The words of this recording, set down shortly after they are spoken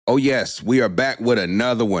Oh, yes, we are back with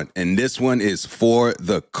another one, and this one is for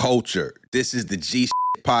the culture. This is the G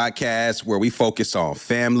podcast where we focus on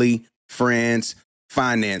family, friends,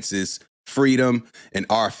 finances, freedom, and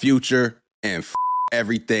our future, and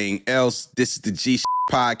everything else. This is the G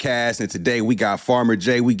podcast, and today we got Farmer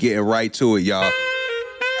Jay. We getting right to it, y'all. It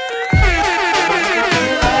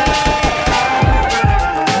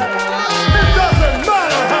doesn't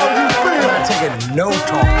matter how you feel. I'm taking no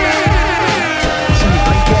talk.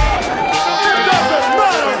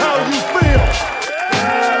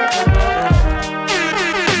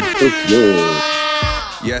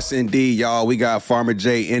 Yes, indeed, y'all. We got Farmer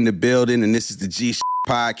Jay in the building, and this is the G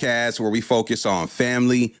podcast where we focus on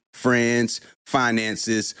family, friends,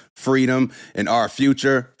 finances, freedom, and our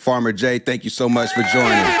future. Farmer Jay, thank you so much for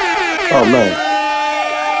joining. Oh, man.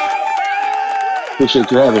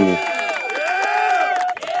 Appreciate you having me.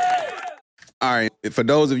 All right. For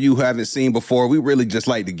those of you who haven't seen before, we really just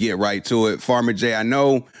like to get right to it. Farmer Jay, I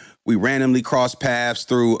know we randomly crossed paths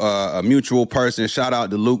through a mutual person. Shout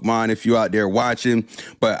out to Luke Mon if you're out there watching.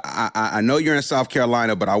 But I know you're in South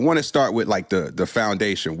Carolina, but I want to start with like the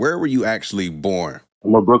foundation. Where were you actually born?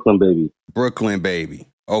 I'm a Brooklyn baby. Brooklyn baby.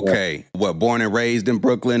 Okay. Yeah. What, born and raised in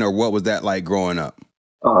Brooklyn, or what was that like growing up?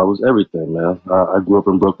 Oh, it was everything, man. I grew up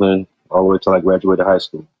in Brooklyn all the way till I graduated high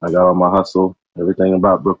school. I got all my hustle, everything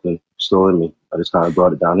about Brooklyn still in me. I just kind of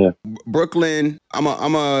brought it down here. Brooklyn, I'm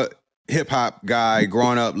a hip hop guy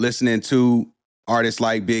growing up listening to artists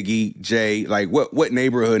like Biggie, Jay. Like what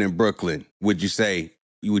neighborhood in Brooklyn would you say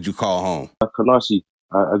would you call home? Canarsie.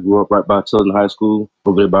 I grew up right by Tilden High School,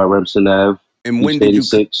 over there by Remsen Ave. And when did you?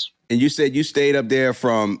 And you said you stayed up there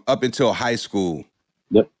from up until high school.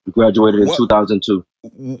 Yep, graduated in 2002.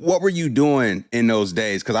 What were you doing in those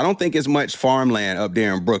days? Because I don't think it's much farmland up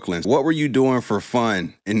there in Brooklyn. What were you doing for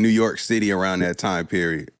fun in New York City around that time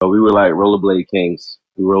period? We were like rollerblade kings.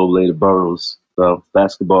 We rollerbladed boroughs. So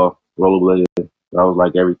basketball, rollerblading, that was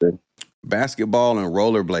like everything. Basketball and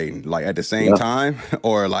rollerblading, like at the same time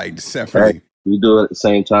or like separately? Right. We do it at the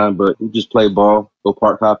same time, but we just play ball, go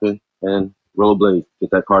park hopping, and rollerblade,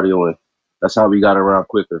 get that cardio in. That's how we got around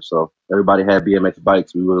quicker. So everybody had BMX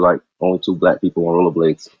bikes. We were like only two black people on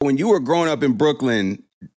rollerblades. When you were growing up in Brooklyn,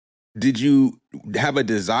 did you have a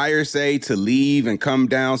desire, say, to leave and come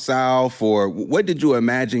down south? Or what did you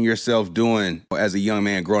imagine yourself doing as a young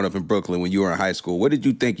man growing up in Brooklyn when you were in high school? What did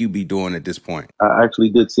you think you'd be doing at this point? I actually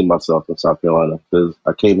did see myself in South Carolina because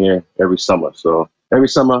I came here every summer. So every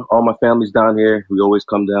summer, all my family's down here. We always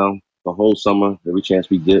come down the whole summer, every chance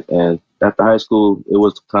we get. And after high school, it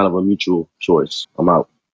was kind of a mutual choice. I'm out.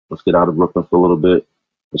 Let's get out of Brooklyn for a little bit.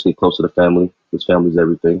 Let's get close to the family. Because family's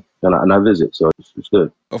everything. And I visit, so it's good.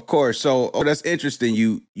 Of course. So that's interesting.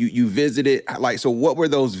 You visited, like, so what were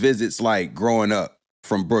those visits like growing up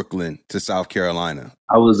from Brooklyn to South Carolina?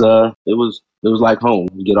 It was like home.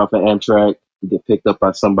 You get off at Amtrak, you get picked up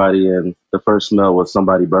by somebody, and the first smell was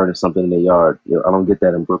somebody burning something in their yard. I don't get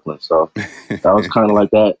that in Brooklyn, so that was kind of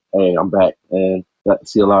like that. Hey, I'm back, and got to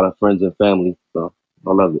see a lot of friends and family, so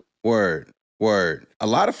I love it. Word. A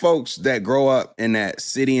lot of folks that grow up in that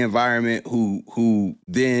city environment who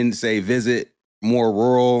then say visit more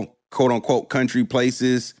rural, quote unquote, country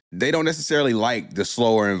places, they don't necessarily like the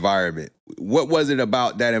slower environment. What was it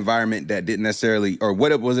about that environment that didn't necessarily, or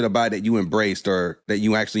what was it about that you embraced or that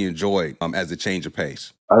you actually enjoyed as a change of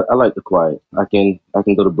pace? I like the quiet. I can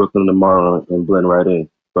go to Brooklyn tomorrow and blend right in,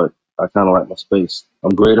 but I kind of like my space.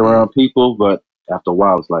 I'm great around people, but after a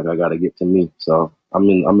while, it's like I got to get to me. So I'm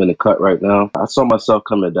in the cut right now. I saw myself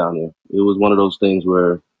coming down here. It was one of those things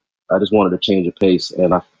where I just wanted to change the pace,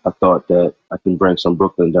 and I thought that I can bring some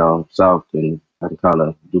Brooklyn down south, and I can kind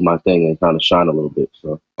of do my thing and kind of shine a little bit.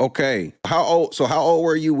 So okay, how old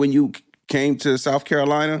were you when you came to South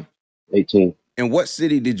Carolina? 18. And what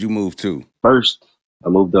city did you move to? First, I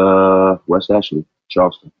moved to West Ashley,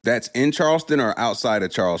 Charleston. That's in Charleston or outside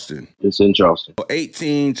of Charleston? It's in Charleston.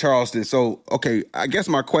 18, Charleston. So, okay, I guess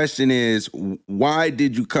my question is, why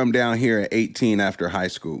did you come down here at 18 after high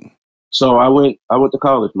school? So I went to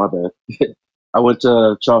college, my bad. I went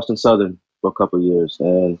to Charleston Southern for a couple of years,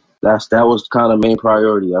 and that was kind of main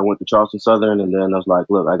priority. I went to Charleston Southern, and then I was like,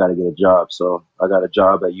 look, I got to get a job. So I got a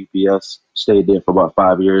job at UPS, stayed there for about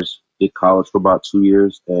 5 years, did college for about 2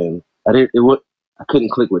 years, and I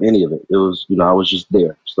couldn't click with any of it. It was, I was just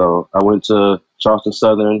there. So I went to Charleston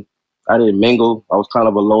Southern. I didn't mingle. I was kind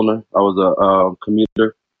of a loner. I was a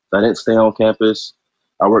commuter. I didn't stay on campus.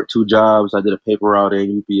 I worked 2 jobs. I did a paper route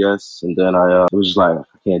in UPS, and then I was just like,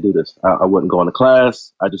 I can't do this. I wouldn't go into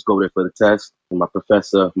class. I just go there for the test. And my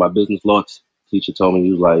professor, my business law teacher, told me,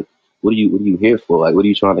 he was like, "What are you here for? Like, what are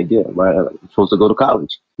you trying to get? I'm supposed to go to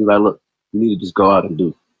college." He's like, "Look, you need to just go out and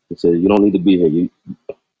do." He said, you don't need to be here.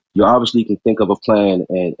 You obviously can think of a plan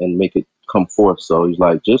and make it come forth. So he's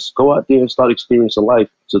like, just go out there and start experiencing life.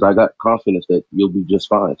 So I got confidence that you'll be just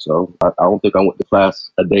fine. So I don't think I went to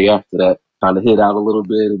class a day after that. Kind of hit out a little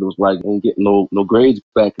bit. It was like, I ain't getting no grades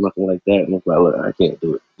back, nothing like that. And it's like, look, I can't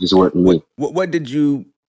do it. It just wasn't me. What did you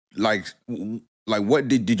like? Like, what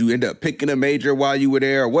did you end up picking a major while you were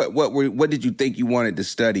there? What did you think you wanted to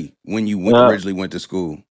study when you originally went to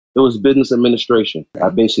school? It was business administration. I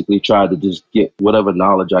basically tried to just get whatever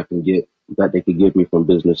knowledge I can get that they could give me from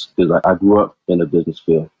business, because I grew up in the business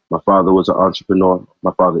field. My father was an entrepreneur.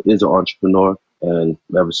 My father is an entrepreneur. And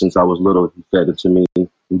ever since I was little, he fed it to me. You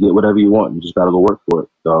get whatever you want. You just got to go work for it.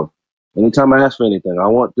 So anytime I ask for anything, I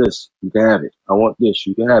want this, you can have it. I want this,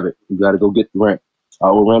 you can have it. You got to go get the rent. I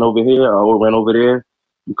will rent over here. I will rent over there.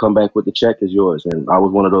 You come back with the check, is yours. And I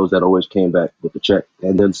was one of those that always came back with the check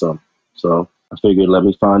and then some. So I figured, let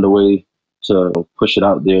me find a way to push it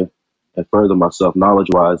out there and further myself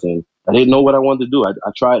knowledge-wise. And I didn't know what I wanted to do.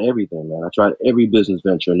 I tried everything, man. I tried every business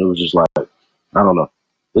venture, and it was just like, I don't know.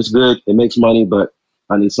 It's good. It makes money, but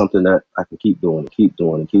I need something that I can keep doing, keep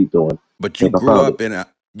doing, and keep doing. But you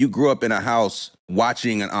grew up in a house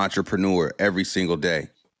watching an entrepreneur every single day.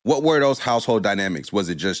 What were those household dynamics? Was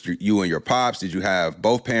it just you and your pops? Did you have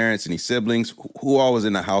both parents, any siblings? Who all was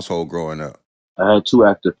in the household growing up? I had two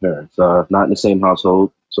active parents, not in the same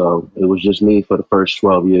household. So it was just me for the first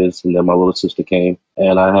 12 years. And then my little sister came,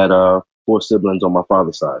 and I had 4 siblings on my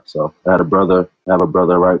father's side. So I have a brother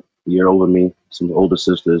right a year over me, some older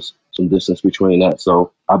sisters, some distance between that.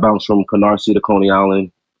 So I bounced from Canarsie to Coney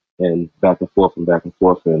Island and back and forth and back and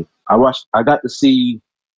forth. And I got to see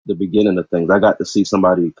the beginning of things. I got to see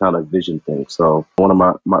somebody kind of vision things. So one of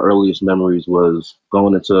my earliest memories was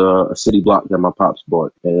going into a city block that my pops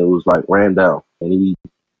bought, and it was like ran down, and he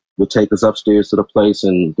would take us upstairs to the place,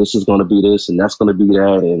 and this is going to be this and that's going to be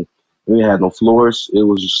that, and we had no floors. It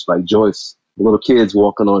was just like Joyce, little kids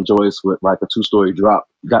walking on Joyce with like a 2-story drop.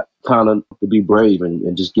 Got kind of to be brave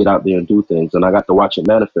and just get out there and do things. And I got to watch it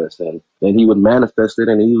manifest. And then he would manifest it,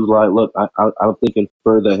 and he was like, look, I'm thinking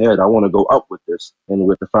further ahead. I want to go up with this. And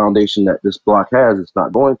with the foundation that this block has, it's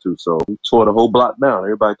not going to. So he tore the whole block down.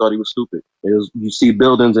 Everybody thought he was stupid. You see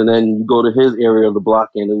buildings, and then you go to his area of the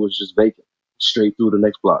block, and it was just vacant straight through the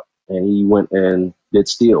next block. And he went and did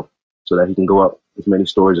steel so that he can go up as many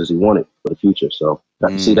stories as he wanted for the future. So I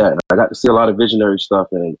got to see that. I got to see a lot of visionary stuff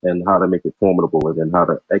and how to make it formidable, and then how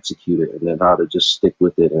to execute it, and then how to just stick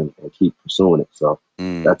with it and keep pursuing it. So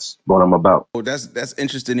that's what I'm about. Well, that's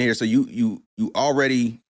interesting here. So you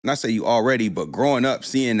already, not say you already, but growing up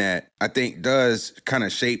seeing that, I think does kind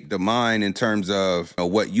of shape the mind in terms of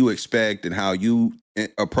what you expect and how you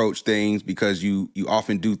approach things, because you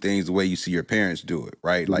often do things the way you see your parents do it,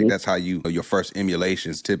 right? Like that's how your first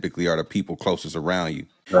emulations typically are the people closest around you.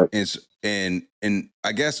 Right. And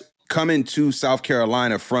I guess coming to South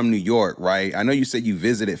Carolina from New York, right? I know you said you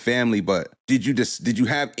visited family, but did you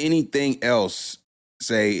have anything else,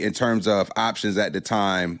 say, in terms of options at the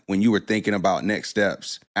time when you were thinking about next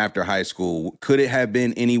steps after high school? Could it have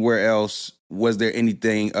been anywhere else? Was there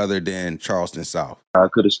anything other than Charleston South? I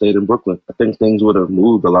could have stayed in Brooklyn. I think things would have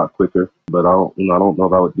moved a lot quicker, but I don't know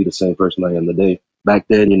if I would be the same person I am today. Back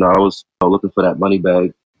then, I was looking for that money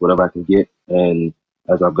bag, whatever I could get. And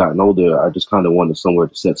as I've gotten older, I just kind of wanted somewhere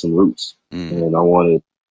to set some roots. And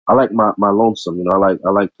I like my lonesome. I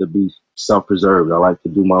like to be self-preserved. I like to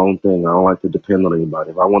do my own thing. I don't like to depend on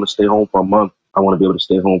anybody. If I want to stay home for a month, I want to be able to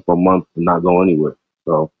stay home for a month and not go anywhere.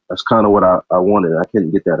 So that's kind of what I wanted. I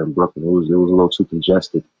couldn't get that in Brooklyn. It was a little too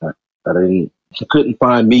congested. I couldn't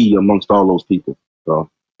find me amongst all those people. So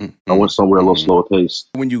I went somewhere a little slower paced.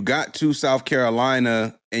 When you got to South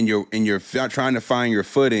Carolina and you're trying to find your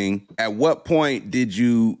footing, at what point did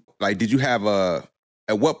you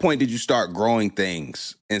start growing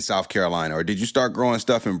things in South Carolina, or did you start growing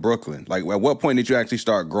stuff in Brooklyn? Like, at what point did you actually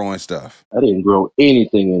start growing stuff? I didn't grow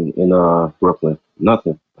anything in Brooklyn.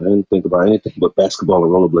 Nothing. I didn't think about anything but basketball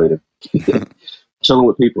and rollerblading. Chilling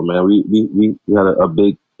with people, man. We had a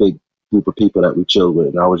big group of people that we chilled with,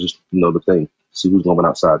 and I was just the thing. See who's going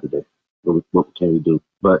outside today. What can we do?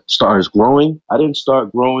 But as far as growing, I didn't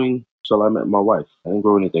start growing till I met my wife. I didn't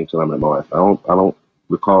grow anything till I met my wife. I don't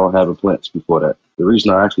recall having plants before that. The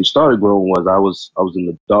reason I actually started growing was I was in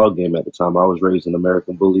the dog game at the time. I was raised in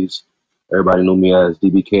American Bullies. Everybody knew me as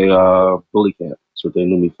DBK Bully Camp. That's what they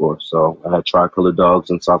knew me for. So I had tricolor dogs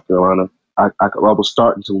in South Carolina. I was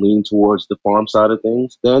starting to lean towards the farm side of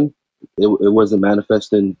things then. It wasn't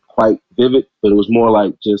manifesting quite vivid, but it was more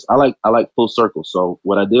like just I like full circle. So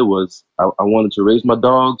what I did was I wanted to raise my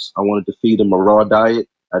dogs. I wanted to feed them a raw diet,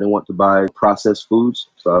 I didn't want to buy processed foods.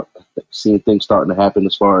 So I seen things starting to happen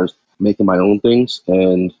as far as making my own things.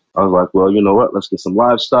 And I was like, well, you know what? Let's get some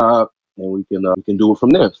livestock and we can do it from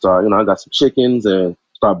there. So, I got some chickens and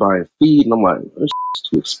start buying feed. And I'm like, it's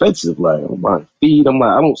too expensive. Like, I'm buying feed. I'm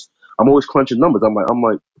like, I'm always crunching numbers. I'm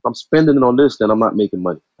like, if I'm spending it on this, then I'm not making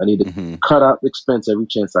money. I need to cut out the expense every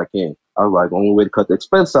chance I can. I was like, the only way to cut the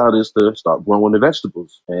expense out is to start growing the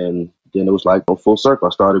vegetables. And then it was like a full circle.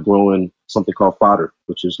 I started growing something called fodder,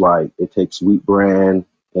 which is like, it takes wheat bran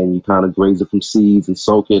and you kind of graze it from seeds and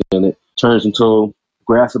soak it, and it turns into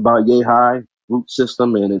grass about yay high, root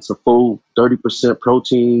system, and it's a full 30%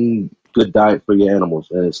 protein, good diet for your animals.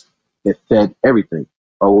 And it fed everything,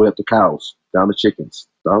 all the way up to cows, down to chickens.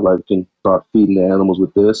 So I was like, we can start feeding the animals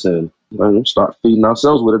with this and start feeding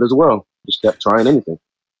ourselves with it as well. Just kept trying anything.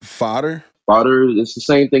 Fodder? Fodder, it's the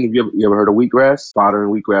same thing. Have you ever heard of wheatgrass? Fodder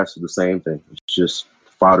and wheatgrass is the same thing. It's just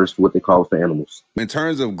fodder's what they call it for animals. In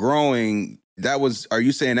terms of growing, are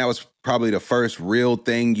you saying that was probably the first real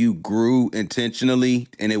thing you grew intentionally,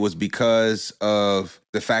 and it was because of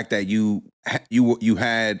the fact that you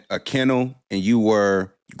had a kennel and you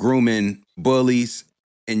were grooming bullies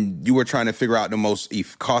and you were trying to figure out the most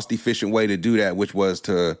cost efficient way to do that, which was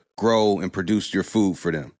to grow and produce your food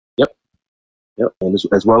for them? Yep, and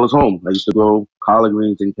as well as home. I used to grow collard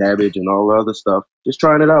greens and cabbage and all the other stuff, just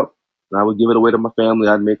trying it out. And I would give it away to my family.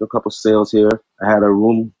 I'd make a couple sales here. I had a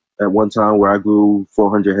room at one time where I grew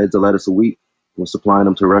 400 heads of lettuce a week. I was supplying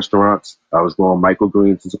them to restaurants. I was growing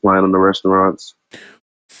microgreens and supplying them to restaurants.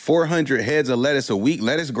 400 heads of lettuce a week?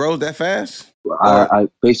 Lettuce grows that fast? I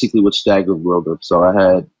basically would stagger grow them. So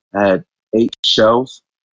I had 8 shelves,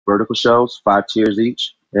 vertical shelves, 5 tiers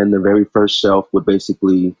each. And the very first shelf would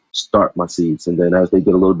basically start my seeds. And then as they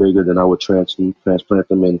get a little bigger, then I would transplant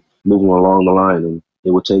them and move them along the line. And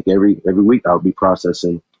it would take every week, I would be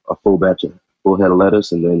processing a full head of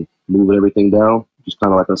lettuce and then moving everything down, just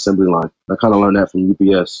kind of like an assembly line. I kind of learned that from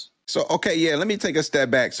UPS. So, okay, yeah, let me take a step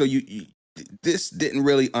back. So you this didn't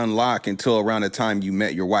really unlock until around the time you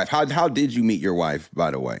met your wife. How did you meet your wife,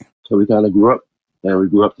 by the way? So we kind of grew up, and we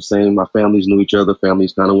grew up the same. My families knew each other.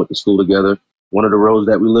 Families kind of went to school together. One of the roads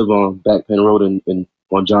that we live on, Back Penn Road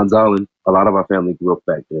on Johns Island, a lot of our family grew up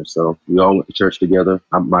back there. So we all went to church together.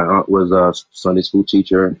 My aunt was a Sunday school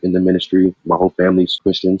teacher in the ministry. My whole family's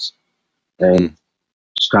Christians. And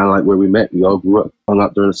it's kind of like where we met. We all grew up, hung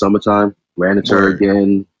out during the summertime, ran into her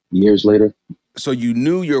again years later. So you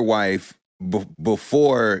knew your wife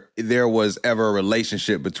before there was ever a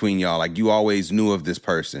relationship between y'all? Like, you always knew of this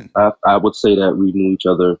person? I would say that we knew each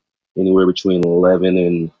other anywhere between 11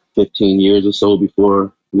 and 15 years or so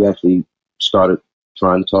before we actually started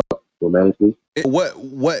trying to talk romantically. What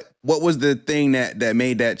was the thing that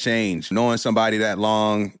made that change? Knowing somebody that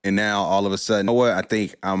long and now all of a sudden, you know what? I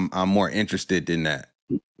think I'm more interested in that.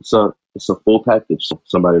 It's a full package.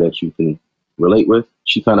 Somebody that you can relate with.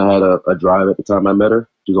 She kind of had a drive at the time I met her.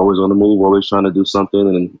 She was always on the move, always trying to do something,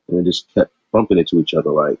 and it just kept bumping into each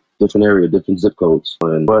other, like different area, different zip codes.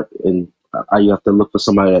 You have to look for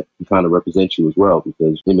somebody that can kind of represent you as well,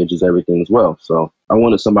 because image is everything as well. So I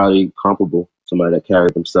wanted somebody comparable, somebody that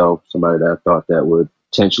carried themselves, somebody that I thought that would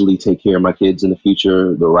potentially take care of my kids in the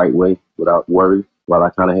future the right way without worry, while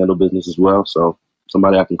I kind of handle business as well. So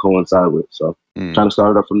somebody I can coincide with. So trying to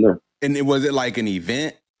start it up from there. And was it like an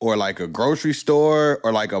event or like a grocery store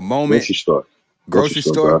or like a moment? Grocery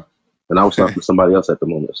store. Bro. And I was talking to somebody else at the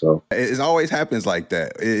moment. So it always happens like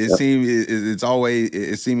that. It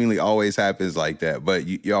seemingly always happens like that. But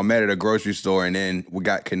y'all met at a grocery store, and then we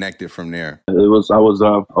got connected from there. I was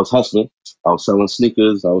hustling. I was selling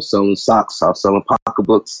sneakers. I was selling socks. I was selling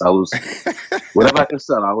pocketbooks. I was whatever I can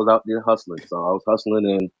sell. I was out there hustling. So I was hustling,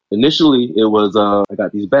 and initially it was I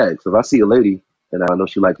got these bags. So if I see a lady and I know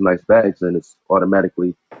she likes nice bags, then it's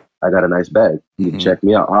automatically I got a nice bag. You can check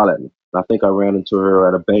me out, holler at me. I think I ran into her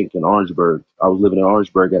at a bank in Orangeburg. I was living in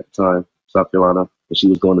Orangeburg at the time, South Carolina, and she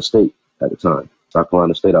was going to state at the time, South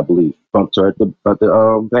Carolina State, I believe. Bumped her at the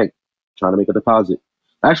bank, trying to make a deposit.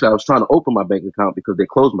 Actually, I was trying to open my bank account because they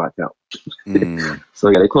closed my account. So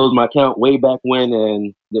yeah, they closed my account way back when,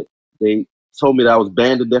 and they told me that I was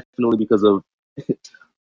banned indefinitely because of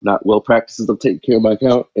not well practices of taking care of my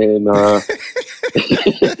account and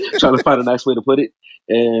trying to find a nice way to put it.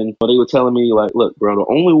 And they were telling me, like, look, bro,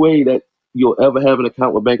 the only way that you'll ever have an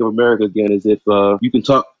account with Bank of America again is if you can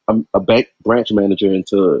talk a bank branch manager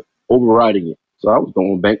into overriding it. So I was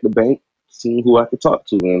going bank to bank, seeing who I could talk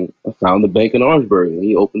to. And I found the bank in Orangeburg, and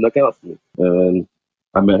he opened the account for me. And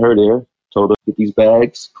I met her there, told her, get these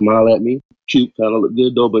bags, come holler at me. Cute, kind of look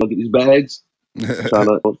good, though, but don't get these bags. trying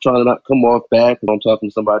to not come off bad because I'm talking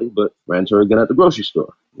to somebody, but ran to her again at the grocery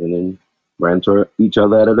store. And then ran into each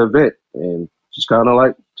other at an event, and just kind of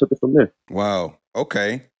like took it from there. Wow.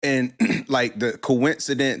 Okay. And like the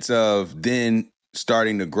coincidence of then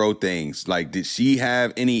starting to grow things, like did she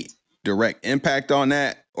have any direct impact on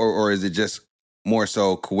that? Or is it just more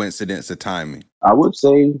so coincidence of timing? I would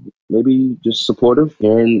say maybe just supportive,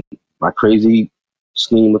 hearing my crazy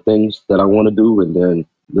scheme of things that I want to do, and then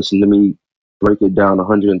listen to me break it down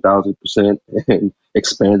 100,000% and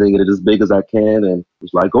expanding it as big as I can. And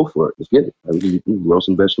it's like, go for it. Let's get it. I mean, you can grow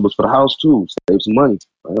some vegetables for the house too. Save some money.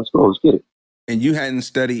 Right, let's go. Let's get it. And you hadn't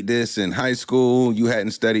studied this in high school. You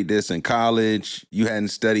hadn't studied this in college. You hadn't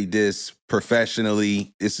studied this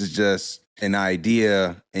professionally. This is just an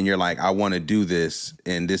idea. And you're like, I want to do this.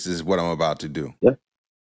 And this is what I'm about to do. Yeah.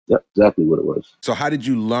 Yeah, exactly what it was. So how did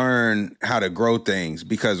you learn how to grow things?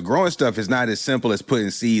 Because growing stuff is not as simple as putting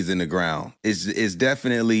seeds in the ground. It's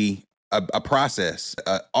definitely a process,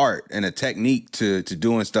 an art, and a technique to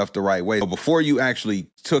doing stuff the right way. So before you actually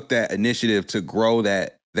took that initiative to grow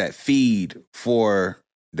that feed for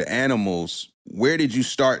the animals, where did you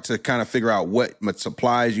start to kind of figure out what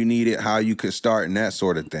supplies you needed, how you could start, and that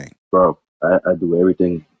sort of thing? Bro, I do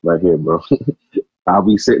everything right here, bro. I'll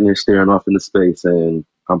be sitting there staring off into space, and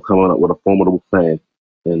I'm coming up with a formidable plan,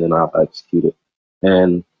 and then I'll execute it.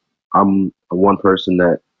 And I'm one person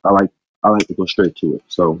that I like to go straight to it.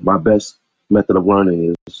 So my best method of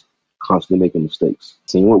learning is constantly making mistakes,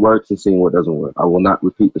 seeing what works and seeing what doesn't work. I will not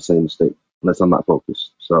repeat the same mistake unless I'm not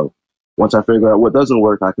focused. So once I figure out what doesn't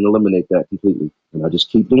work, I can eliminate that completely, and I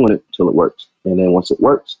just keep doing it till it works. And then once it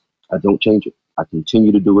works, I don't change it. I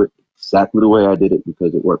continue to do it exactly the way I did it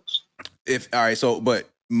because it works. But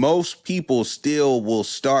most people still will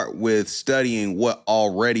start with studying what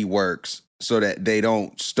already works so that they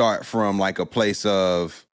don't start from like a place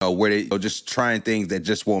of where they just trying things that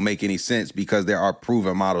just won't make any sense because there are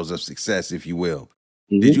proven models of success, if you will.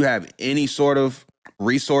 Mm-hmm. Did you have any sort of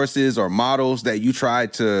resources or models that you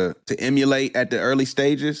tried to emulate at the early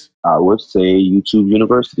stages? I would say YouTube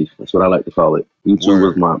University. That's what I like to call it. YouTube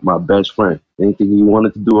was my best friend. Anything you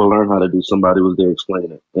wanted to do or learn how to do, somebody was there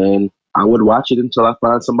explaining it. And I would watch it until I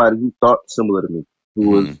find somebody who thought similar to me.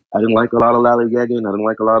 I didn't like a lot of lollygagging. I didn't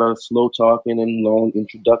like a lot of slow talking and long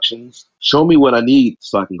introductions. Show me what I need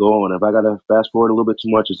so I can go on. If I got to fast forward a little bit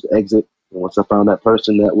too much, just exit. And once I found that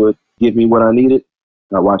person that would give me what I needed,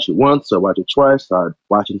 I'd watch it once, I'd watch it twice, I'd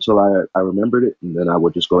watch until I remembered it, and then I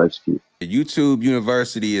would just go execute. YouTube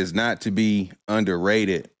University is not to be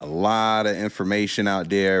underrated. A lot of information out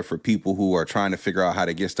there for people who are trying to figure out how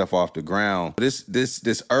to get stuff off the ground.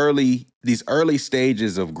 These early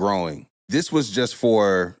stages of growing, this was just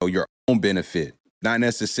for your own benefit, not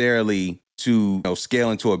necessarily to scale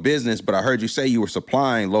into a business, but I heard you say you were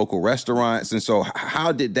supplying local restaurants. And so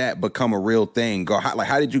how did that become a real thing?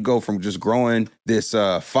 How did you go from just growing this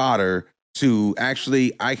fodder to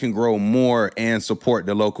actually I can grow more and support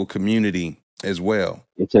the local community as well?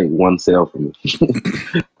 It takes one sale for me.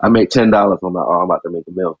 I make $10. I'm like, I'm about to make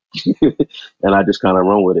a meal. And I just kind of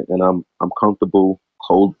run with it. And I'm comfortable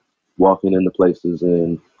cold walking into places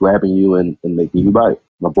and grabbing you and making you buy it.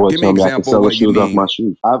 My boy told me I can sell the shoes off my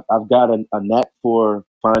shoes. I've got a knack for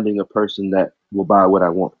finding a person that will buy what I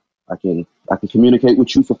want. I can communicate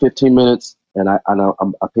with you for 15 minutes, and I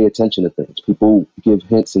pay attention to things. People give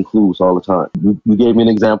hints and clues all the time. You gave me an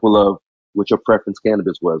example of what your preference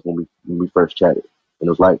cannabis was when we first chatted, and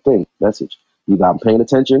it was like, message. Either I'm paying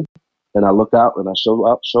attention, and I look out and I show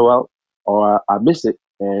out, or I miss it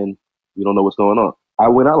and you don't know what's going on. I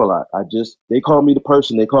went out a lot. They called me the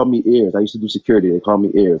person. They called me ears. I used to do security. They called me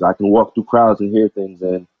ears. I can walk through crowds and hear things.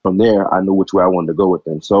 And from there, I knew which way I wanted to go with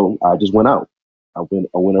them. So I just went out. I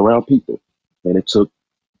went around people, and it took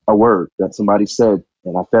a word that somebody said,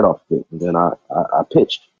 and I fed off it. And then I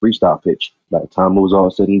pitched, freestyle pitch. By the time it was all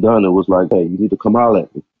said and done, it was like, hey, you need to come out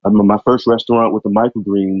at me. I remember my first restaurant with the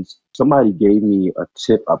microgreens. Somebody gave me a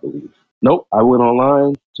tip, I believe. Nope. I went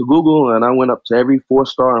online to Google and I went up to every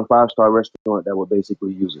 4-star and 5-star restaurant that would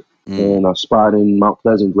basically use it. And a spot in Mount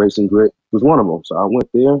Pleasant, Grace and Grit, was one of them. So I went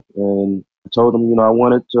there and I told them, I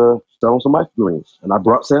wanted to sell them some microgreens. And I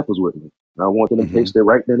brought samples with me. And I wanted them to taste it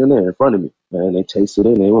right then and there in front of me. And they tasted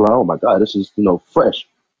it and they were like, oh my God, this is, fresh.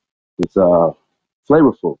 It's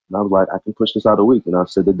flavorful. And I was like, I can push this out a week. And I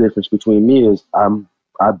said, the difference between me is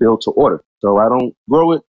I build to order. So I don't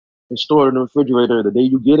grow it and store it in the refrigerator. The day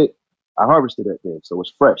you get it, I harvested that thing, so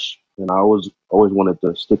it's fresh. And I always wanted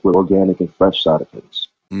to stick with organic and fresh side of things.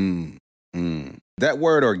 That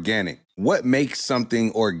word organic, what makes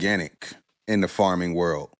something organic in the farming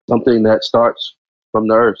world? Something that starts from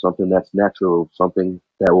the earth, something that's natural, something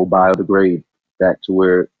that will biodegrade back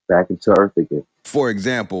into earth again. For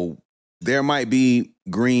example, there might be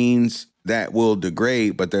greens that will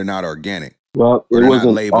degrade, but they're not organic, Well, or it they're not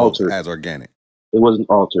wasn't labeled altered. as organic. It wasn't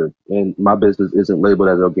altered, and my business isn't labeled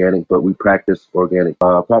as organic, but we practice organic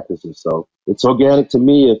practices. So it's organic to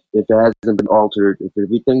me if it hasn't been altered, if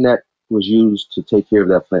everything that was used to take care of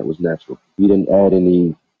that plant was natural. You didn't add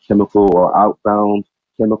any chemical or outbound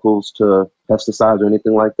chemicals to pesticides or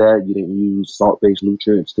anything like that. You didn't use salt-based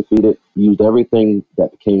nutrients to feed it. You used everything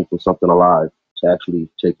that came from something alive to actually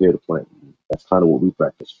take care of the plant. That's kind of what we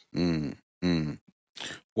practice. Mm, mm.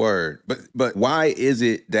 Word. But why is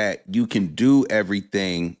it that you can do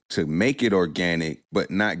everything to make it organic but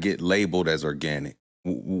not get labeled as organic?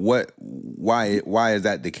 Why is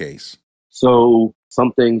that the case? So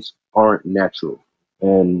some things aren't natural,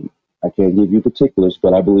 and I can't give you particulars,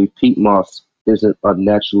 but I believe peat moss isn't a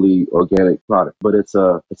naturally organic product, but it's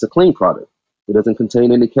a clean product. It doesn't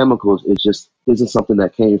contain any chemicals. It just isn't something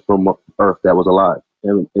that came from earth that was alive,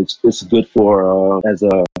 and it's good for as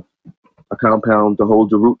a compound to hold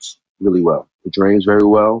the roots really well. It drains very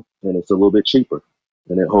well, and it's a little bit cheaper,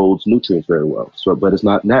 and it holds nutrients very well. So, but it's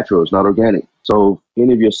not natural. It's not organic. So, if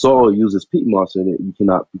any of your soil uses peat moss in it, you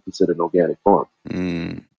cannot be considered an organic farm.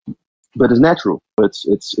 Mm. But it's natural.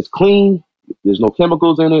 It's clean. There's no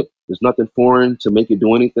chemicals in it. There's nothing foreign to make it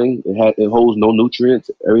do anything. It holds no nutrients.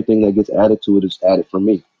 Everything that gets added to it is added from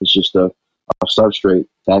me. It's just a substrate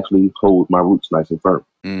to actually hold my roots nice and firm.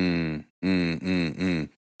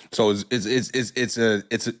 So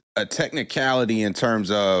it's a technicality in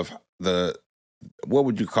terms of what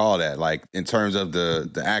would you call that? Like in terms of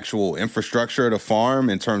the actual infrastructure of the farm,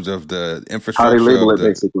 in terms of the infrastructure how they label of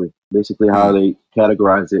it, basically how they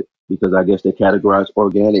categorize it, because I guess they categorize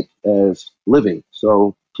organic as living.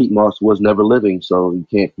 So peat moss was never living, so you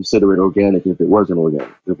can't consider it organic if it wasn't organic,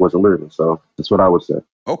 if it wasn't living. So that's what I would say.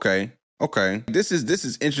 Okay. This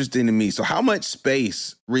is interesting to me. So how much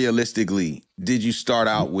space realistically did you start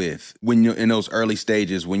out with when you're in those early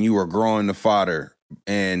stages when you were growing the fodder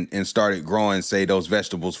and started growing, say, those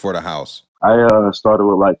vegetables for the house? I started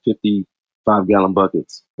with like 55-gallon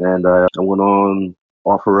buckets, and I went on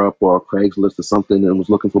OfferUp or Craigslist or something and was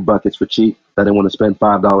looking for buckets for cheap. I didn't want to spend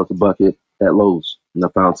 $5 a bucket at Lowe's, and I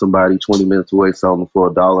found somebody 20 minutes away selling them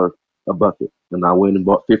for $1 a bucket. And I went and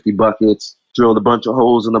bought 50 buckets, drilled a bunch of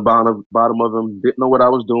holes in the bottom of them. Didn't know what I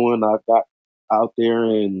was doing. I got out there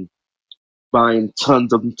and buying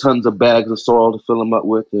tons of bags of soil to fill them up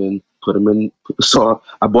with and put them in soil.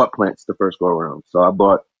 I bought plants the first go around, so I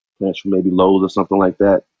bought plants from maybe Lowe's or something like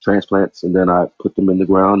that, transplants, and then I put them in the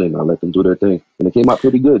ground and I let them do their thing, and it came out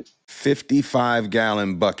pretty good.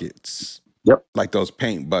 55-gallon buckets. Yep. Like those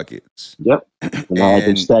paint buckets. Yep. And I had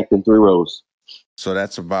them stacked in 3 rows. So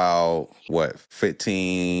that's about, what,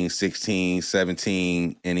 15, 16,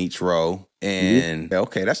 17 in each row. And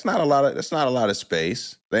okay, that's not a lot of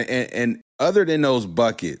space. And other than those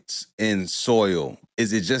buckets and soil,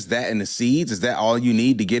 is it just that and the seeds? Is that all you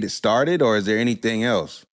need to get it started, or is there anything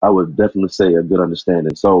else? I would definitely say a good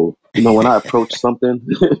understanding. So, when I approach something,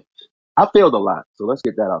 I failed a lot. So let's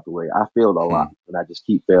get that out the way. I failed a lot, and I just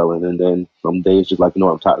keep failing. And then some days, just like,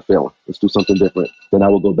 I'm tired of failing. Let's do something different. Then I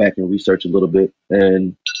will go back and research a little bit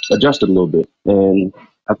and adjust it a little bit. And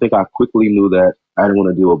I think I quickly knew that I didn't want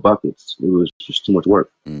to deal with buckets. It was just too much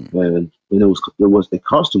work, and it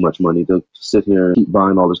cost too much money to sit here and keep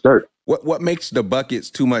buying all this dirt. What makes the buckets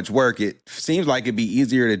too much work? It seems like it'd be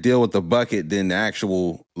easier to deal with the bucket than the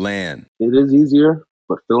actual land. It is easier,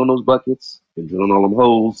 but filling those buckets and drilling all them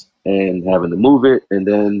holes and having to move it and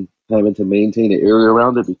then having to maintain the area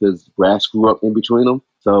around it because grass grew up in between them.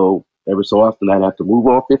 So every so often I'd have to move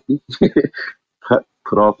all 50, put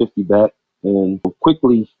all 50 back, and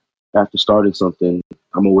quickly after starting something,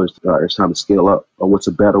 I'm always, it's time to scale up, or what's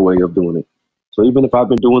a better way of doing it. So even if I've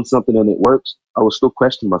been doing something and it works, I will still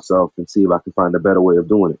question myself and see if I can find a better way of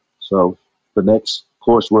doing it. So the next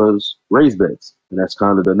course was raised beds. And that's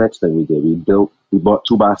kind of the next thing we did. We bought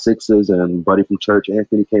 2x6s, and a buddy from church,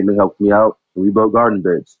 Anthony, came and helped me out. And we built garden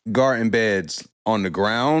beds. Garden beds on the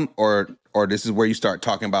ground, or this is where you start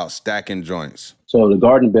talking about stacking joints? So the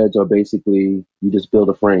garden beds are basically, you just build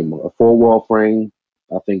a frame, a 4-wall frame.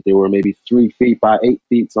 I think they were maybe 3 feet by 8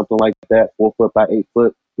 feet, something like that, 4 foot by 8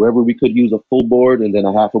 foot. Wherever we could use a full board and then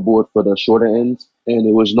a half a board for the shorter ends. And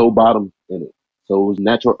there was no bottom in it. So it was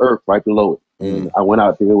natural earth right below it. And I went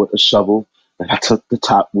out there with a shovel and I took the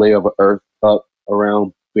top layer of earth up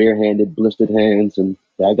around barehanded, blistered hands. And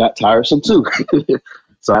that got tiresome too.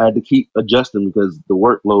 So I had to keep adjusting because the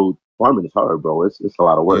workload, farming is hard, bro. It's a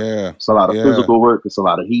lot of work. Yeah. It's a lot of physical work. It's a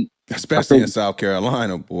lot of heat. Especially in South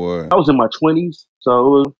Carolina, boy. I was in my 20s, so I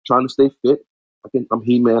was trying to stay fit. I'm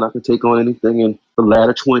He-Man. I can take on anything in the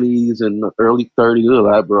latter 20s and the early 30s.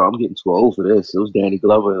 Like, bro, I'm getting too old for this. It was Danny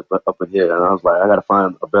Glover up in here, and I was like, I gotta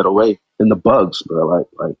find a better way. And the bugs, bro.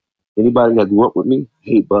 Like anybody that grew up with me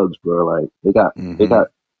hate bugs, bro. Like they got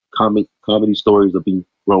comedy stories of me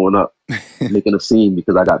growing up making a scene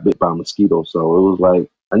because I got bit by a mosquito. So it was like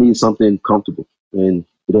I needed something comfortable, and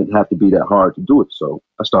it didn't have to be that hard to do it. So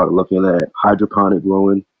I started looking at hydroponic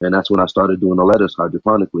growing, and that's when I started doing the lettuce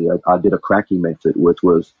hydroponically. I did a cracking method, which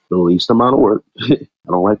was the least amount of work. I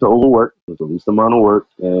don't like to overwork. It was the least amount of work,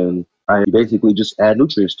 and I basically just add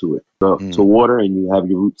nutrients to it, to water, and you have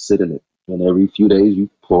your roots sit in it. And every few days you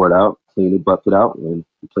pour it out, clean it, buff it out, and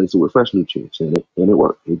replace it with fresh nutrients. And it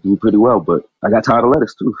worked. It grew pretty well. But I got tired of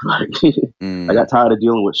lettuce too. I got tired of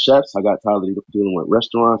dealing with chefs. I got tired of dealing with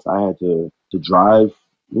restaurants. I had to drive.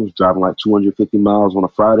 I was driving like 250 miles on a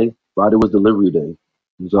Friday. Friday was delivery day.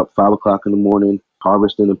 I was up 5 o'clock in the morning,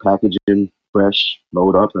 harvesting and packaging fresh,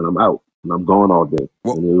 load up, and I'm out. And I'm going all day.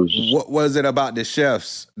 What was it about the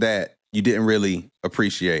chefs that you didn't really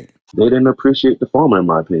appreciate? They didn't appreciate the farmer, in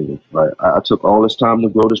my opinion. Like I took all this time to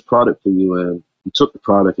grow this product for you, and you took the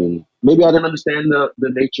product, and maybe I didn't understand the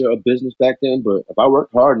nature of business back then. But if I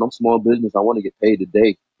worked hard and I'm small business, I want to get paid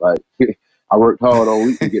today. Like I worked hard all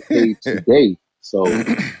week to get paid today. So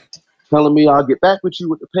telling me I'll get back with you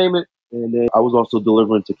with the payment, and then I was also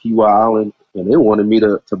delivering to Kiwa Island, and they wanted me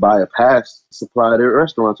to buy a pass to supply their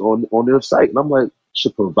restaurants on their site, and I'm like,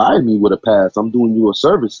 should provide me with a pass. I'm doing you a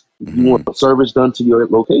service. If you want a service done to your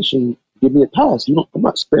location, give me a pass. I'm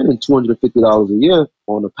not spending $250 a year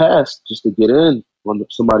on a pass just to get in. On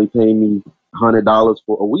somebody paying me $100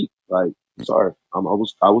 for a week. Like, sorry, I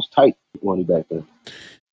was tight with money back then.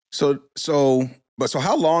 So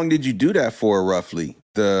how long did you do that for roughly?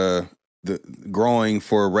 The growing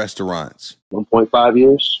for restaurants? 1.5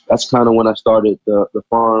 years. That's kind of when I started the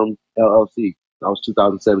farm LLC. That was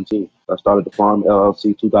 2017. I started the farm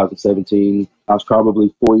LLC 2017. I was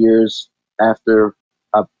probably 4 years after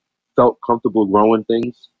I felt comfortable growing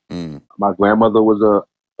things. My grandmother wasn't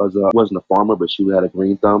a farmer, but she had a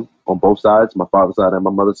green thumb on both sides, my father's side and my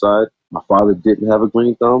mother's side. My father didn't have a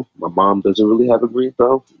green thumb. My mom doesn't really have a green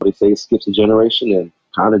thumb. They say it skips a generation, and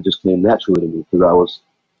kind of just came naturally to me because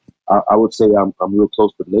I would say I'm real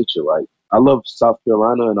close to nature. Like I love South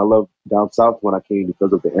Carolina and I love down south when I came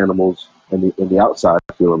because of the animals and the outside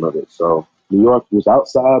feeling of it. So New York was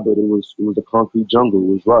outside, but it was a concrete jungle.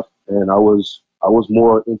 It was rough, and I was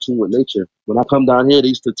more in tune with nature. When I come down here, they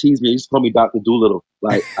used to tease me. They used to call me Dr. Doolittle.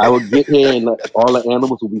 Like I would get here and all the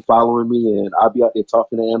animals would be following me, and I'd be out there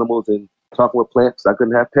talking to animals and talking with plants. I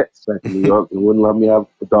couldn't have pets back in New York. They wouldn't let me have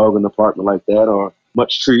a dog in an apartment like that or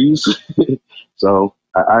much trees. So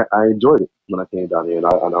I enjoyed it when I came down here, and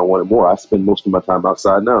I wanted more. I spend most of my time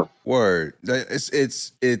outside now. Word.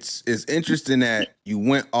 It's interesting that you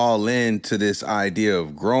went all into this idea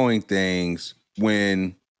of growing things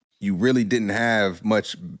when you really didn't have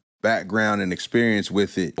much background and experience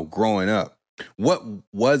with it growing up. What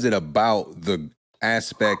was it about the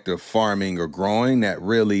aspect of farming or growing that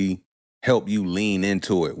really helped you lean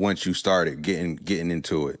into it once you started getting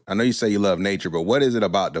into it? I know you say you love nature, but what is it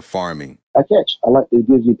about the farming? I like it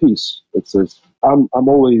gives you peace. I'm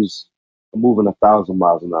always moving 1,000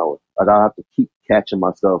 miles an hour. Like I have to keep catching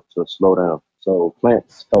myself to slow down. So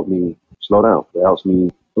plants help me slow down. It helps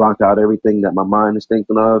me block out everything that my mind is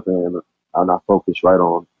thinking of, and I focus right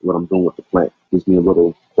on what I'm doing with the plant. It gives me a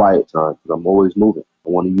little quiet time because I'm always moving. I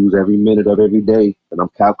want to use every minute of every day, and I'm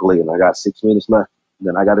calculating. I got 6 minutes left, and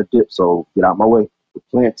then I got to dip, so get out my way. With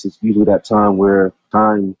plants, it's usually that time where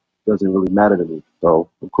time doesn't really matter to me. So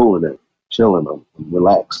I'm cool in it, chilling, I'm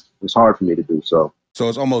relaxed. It's hard for me to do so. So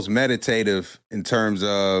it's almost meditative in terms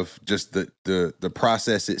of just the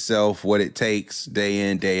process itself, what it takes day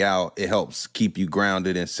in, day out. It helps keep you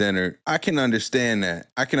grounded and centered. I can understand that.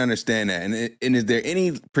 And is there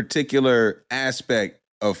any particular aspect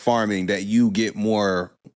of farming that you get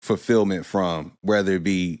more fulfillment from, whether it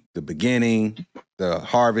be the beginning, the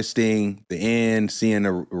harvesting, the end, seeing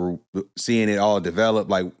it all develop?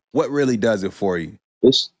 Like, what really does it for you?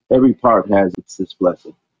 Every part has its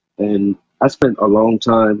blessing. And I spent a long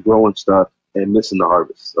time growing stuff and missing the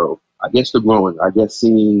harvest. So I guess the growing,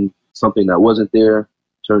 seeing something that wasn't there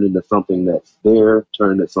turn into something that's there,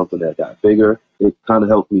 turn into something that got bigger. It kind of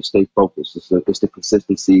helped me stay focused. It's the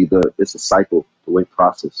consistency, it's a cycle, the way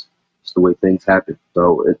process, it's the way things happen.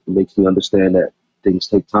 So it makes me understand that things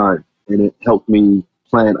take time, and it helped me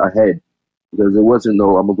plan ahead because it wasn't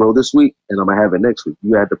I'm gonna grow this week and I'm gonna have it next week.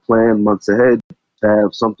 You had to plan months ahead to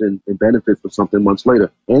have something and benefit for something months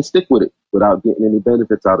later and stick with it without getting any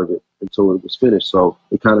benefits out of it until it was finished. So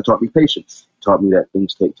it kind of taught me patience, taught me that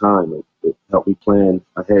things take time. And It helped me plan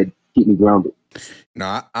ahead, keep me grounded.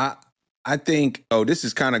 No, I think, oh, this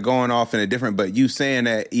is kind of going off in a different, but you saying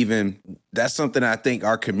that, even that's something I think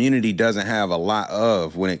our community doesn't have a lot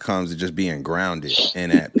of when it comes to just being grounded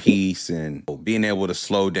and at peace and being able to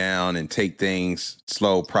slow down and take things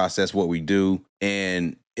slow, process what we do.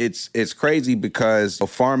 And it's crazy because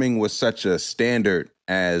farming was such a standard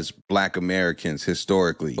as Black Americans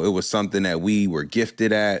historically. It was something that we were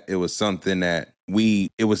gifted at. It was something that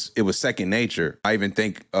it was second nature. I even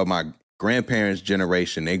think of my grandparents'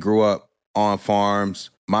 generation. They grew up on farms.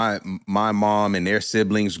 My mom and their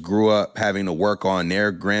siblings grew up having to work on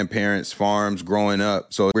their grandparents' farms growing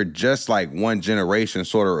up. So we're just like one generation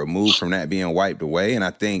sort of removed from that being wiped away. And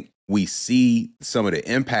I think we see some of the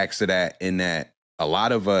impacts of that in that a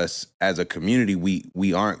lot of us as a community,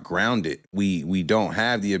 we aren't grounded. We don't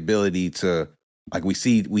have the ability to, like, we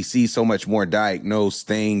see so much more diagnosed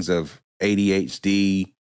things of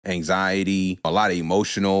ADHD, anxiety, a lot of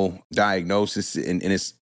emotional diagnosis, and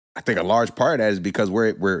it's, I think a large part of that is because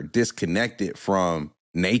we're disconnected from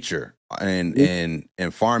nature, and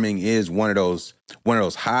farming is one of those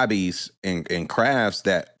hobbies and crafts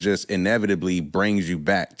that just inevitably brings you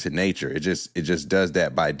back to nature. It just does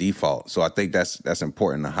that by default. So I think that's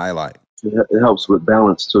important to highlight. It helps with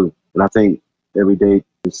balance too, and I think every day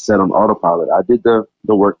is set on autopilot. I did the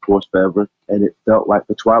workforce forever, and it felt like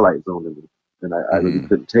the Twilight Zone to me. And I really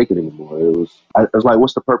couldn't take it anymore. I was like,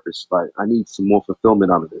 what's the purpose? Like, I need some more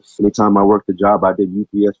fulfillment out of this. Anytime I worked a job, I did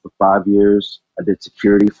UPS for 5 years. I did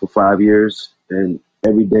security for 5 years. And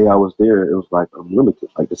every day I was there, it was like, I'm limited.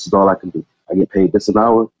 Like, this is all I can do. I get paid this an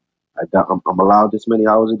hour. I'm allowed this many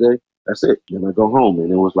hours a day. That's it. Then I go home.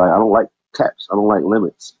 And it was like, I don't like caps. I don't like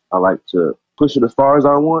limits. I like to push it as far as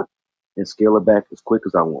I want and scale it back as quick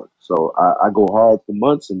as I want. So I go hard for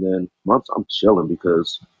months, and then months I'm chilling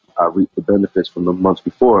because I reap the benefits from the months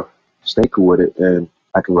before, stay cool with it, and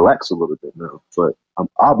I can relax a little bit now. But I'm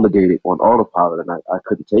obligated on autopilot, and I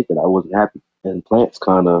couldn't take it. I wasn't happy. And plants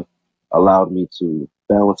kind of allowed me to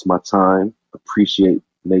balance my time, appreciate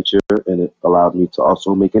nature, and it allowed me to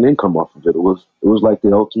also make an income off of it. It was like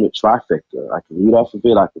the ultimate trifecta. I can eat off of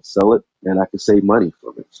it, I could sell it, and I could save money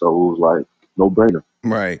from it. So it was like no brainer.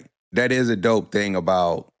 Right. That is a dope thing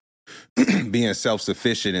about being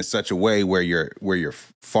self-sufficient in such a way where you're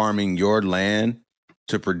farming your land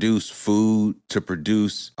to produce food, to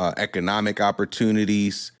produce economic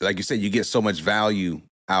opportunities. Like you said, you get so much value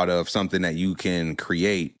out of something that you can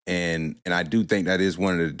create, and I do think that is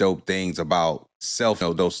one of the dope things about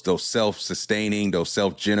those self-sustaining, those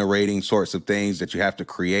self-generating sorts of things that you have to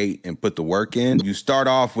create and put the work in. You start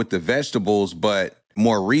off with the vegetables, but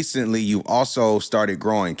more recently, you've also started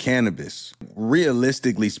growing cannabis.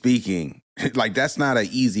 Realistically speaking, like, that's not an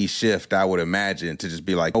easy shift, I would imagine, to just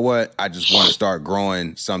be like, you know what, I just want to start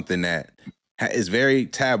growing something that is very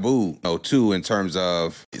taboo, too, in terms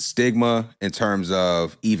of stigma, in terms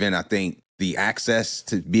of even, I think, the access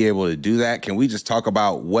to be able to do that. Can we just talk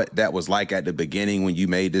about what that was like at the beginning when you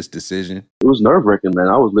made this decision? It was nerve-wracking, man.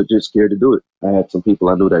 I was legit scared to do it. I had some people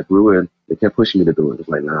I knew that grew it, and they kept pushing me to do it. It's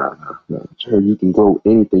like, nah. Sure, you can grow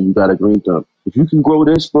anything. You got a green thumb. If you can grow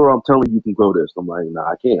this, bro, I'm telling you can grow this. I'm like,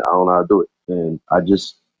 nah, I can't. I don't know how to do it. And I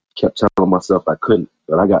just kept telling myself I couldn't.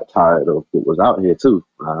 But I got tired of what was out here, too.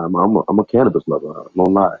 I'm a cannabis lover. I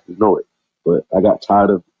don't lie. You know it. But I got tired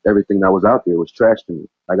of everything that was out there. It was trash to me.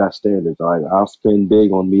 I got standards. I'll spend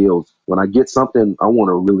big on meals. When I get something, I want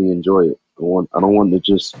to really enjoy it. I don't want to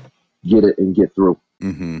just get it and get through.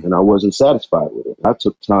 Mm-hmm. And I wasn't satisfied with it. I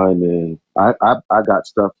took time, and I got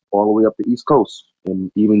stuff all the way up the East Coast.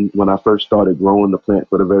 And even when I first started growing the plant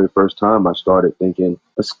for the very first time, I started thinking,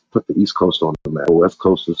 let's put the East Coast on the map. The West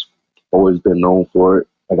Coast has always been known for it.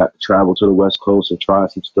 I got to travel to the West Coast and try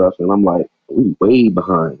some stuff. And I'm like, we way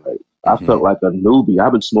behind. Like, I felt like a newbie.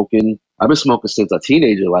 I've been smoking since a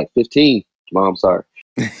teenager, like 15. Mom, sorry.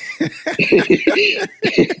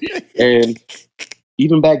 And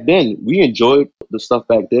even back then, we enjoyed the stuff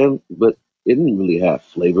back then, but it didn't really have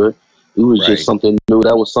flavor. It was just something new.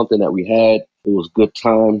 That was something that we had. It was good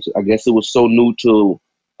times. I guess it was so new to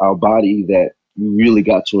our body that we really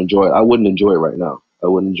got to enjoy it. I wouldn't enjoy it right now. I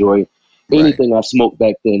wouldn't enjoy anything I smoked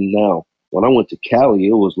back then now. When I went to Cali,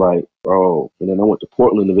 it was like, bro. And then I went to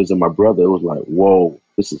Portland to visit my brother. It was like, whoa,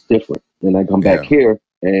 this is different. And I come back here,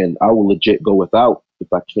 and I will legit go without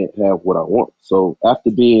if I can't have what I want. So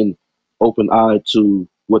after being open-eyed to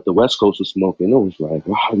what the West Coast was smoking, it was like,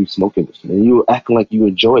 why are we smoking this? And you were acting like you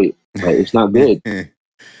enjoy it. Like, it's not good.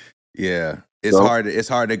 Yeah. It's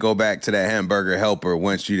hard to go back to that hamburger helper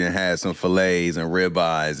once you done had some fillets and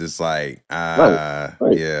ribeyes. It's like,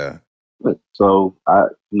 yeah. Right. So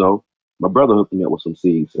my brother hooked me up with some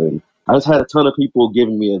seeds, and I just had a ton of people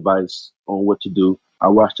giving me advice on what to do. I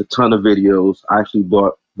watched a ton of videos. I actually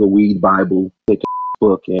bought the Weed Bible, thick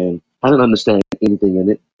book, and I didn't understand anything in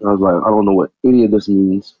it. I was like, I don't know what any of this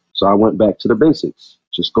means. So I went back to the basics.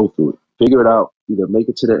 Just go through it. Figure it out. Either make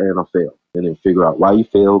it to the end or fail. And then figure out why you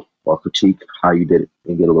failed or critique how you did it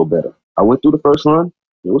and get a little better. I went through the first run.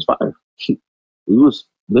 It was fine. We was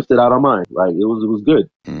lifted out of mind. Like it was good.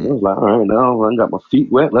 It was like, all right, now I got my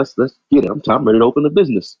feet wet. Let's get it. I'm ready to open the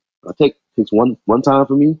business. Takes one time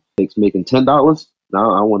for me. Takes making $10.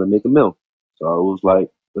 Now I want to make a mill. So I was like,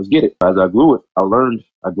 let's get it. As I grew it, I learned.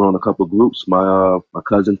 I grew in a couple of groups. My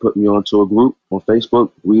cousin put me onto a group on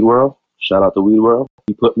Facebook, Weed World. Shout out to Weed World.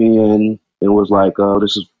 He put me in and was like,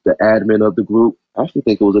 this is the admin of the group. I actually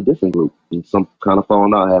think it was a different group. And some kind of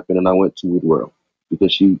falling out happened, and I went to Weed World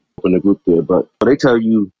because she opened a group there. But they tell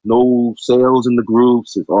you no sales in the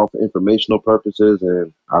groups. It's all for informational purposes,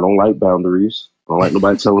 and I don't like boundaries. I don't like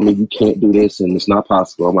nobody telling me you can't do this and it's not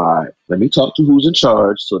possible. I'm like, all right, let me talk to who's in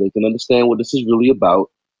charge so they can understand what this is really about.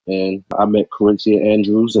 And I met Corinthia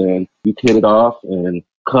Andrews, and we hit it off. And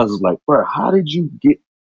Cuz was like, bro, how did you get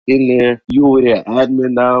in there? You over there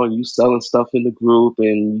admin now, and you selling stuff in the group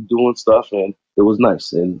and you doing stuff, and it was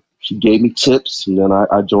nice. And she gave me tips, and then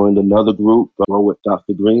I joined another group, Grow with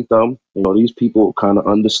Dr. Green Thumb. You know, these people kind of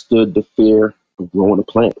understood the fear of growing a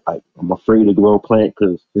plant. Like, I'm afraid to grow a plant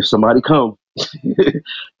because if somebody come,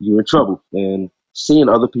 you're in trouble. And seeing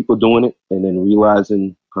other people doing it and then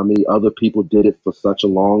realizing how many other people did it for such a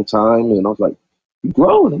long time, and I was like, you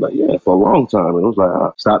grow? And I'm like, yeah, for a long time. And I was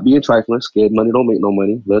like, stop being trifling. Scared money don't make no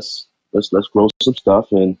money. Let's grow some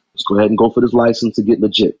stuff and let's go ahead and go for this license to get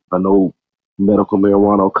legit. I know medical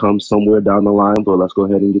marijuana will come somewhere down the line, but let's go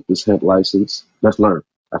ahead and get this hemp license. Let's learn.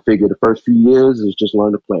 I figured the first few years is just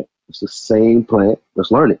learn the plant. It's the same plant.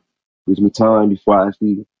 Let's learn it. Gives me time before I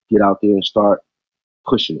actually get out there and start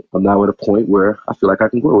pushing it. I'm now at a point where I feel like I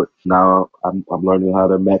can grow it. Now I'm learning how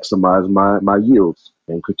to maximize my yields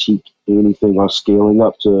and critique anything on scaling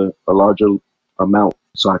up to a larger amount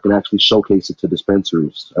so I can actually showcase it to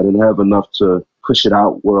dispensaries. I didn't have enough to push it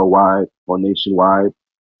out worldwide or nationwide.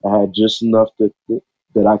 I had just enough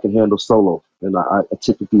that I can handle solo. And I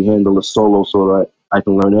typically handle it solo so that I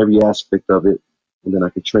can learn every aspect of it, and then I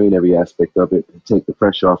can train every aspect of it and take the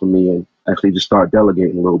pressure off of me and actually just start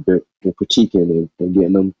delegating a little bit and critiquing and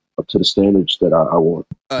getting them up to the standards that I want.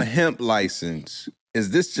 A hemp license,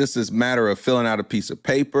 is this just a matter of filling out a piece of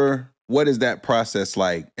paper? What is that process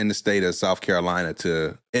like in the state of South Carolina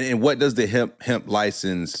and what does the hemp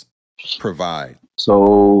license provide?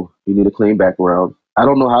 So you need a clean background. I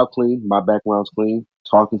don't know how clean. My background's clean.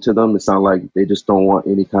 Talking to them, it sounds like they just don't want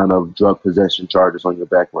any kind of drug possession charges on your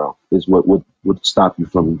background is what would stop you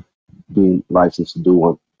from being licensed to do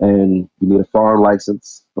one. And you need a farm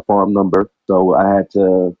license, a farm number. So I had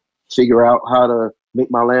to figure out how to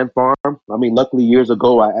make my land farm. I mean, luckily years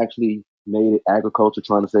ago, I actually made it agriculture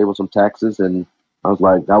trying to save on some taxes. And I was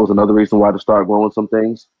like, that was another reason why to start growing some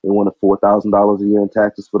things. They wanted $4,000 a year in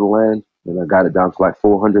taxes for the land. And I got it down to like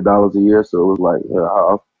 $400 a year. So it was like, yeah,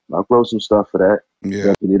 I'll grow some stuff for that.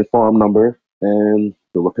 Yeah. You need a farm number and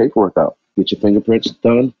fill the paperwork out. Get your fingerprints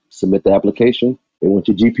done, submit the application. They want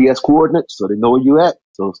your GPS coordinates so they know where you at.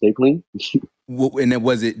 So stay clean. And then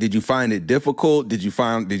did you find it difficult? Did you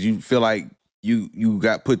feel like you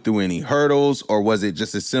got put through any hurdles, or was it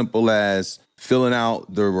just as simple as filling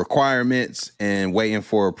out the requirements and waiting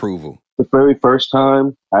for approval? The very first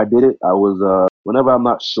time I did it, I was, whenever I'm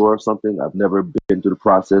not sure of something, I've never been through the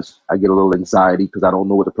process, I get a little anxiety because I don't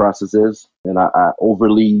know what the process is. And I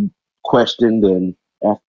overly questioned and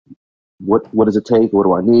asked, what does it take? What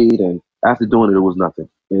do I need? And after doing it, it was nothing.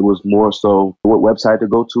 It was more so what website to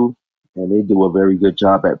go to. And they do a very good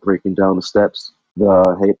job at breaking down the steps.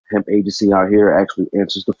 The hemp agency out here actually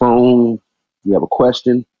answers the phone. You have a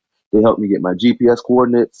question, they help me get my GPS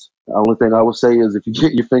coordinates. The only thing I would say is if you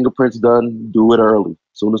get your fingerprints done, do it early.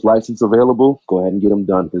 As soon as license available, go ahead and get them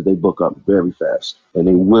done because they book up very fast. And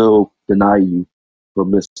they will deny you for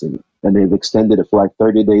missing it. And they've extended it for like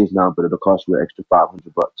 30 days now, but it'll cost you an extra $500.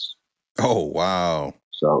 Oh, wow.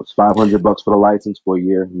 So it's $500 for the license for a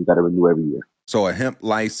year. You got to renew every year. So a hemp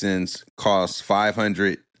license costs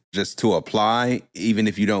 $500 just to apply, even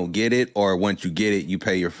if you don't get it, or once you get it, you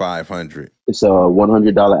pay your $500? It's a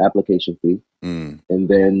 $100 application fee. And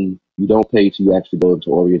then you don't pay till you actually go into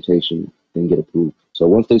orientation and get approved. So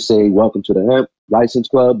once they say, welcome to the hemp license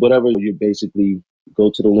club, whatever, you basically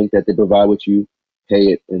go to the link that they provide with you, pay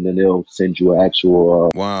it, and then they'll send you an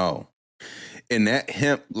actual... Wow. And that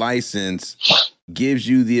hemp license gives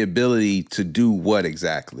you the ability to do what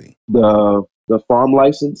exactly? The farm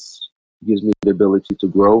license gives me the ability to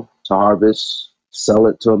grow, to harvest, sell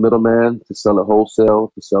it to a middleman, to sell it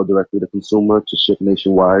wholesale, to sell directly to consumer, to ship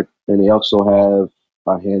nationwide. And they also have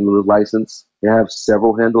a handler's license. They have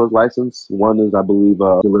several handlers license. One is, I believe,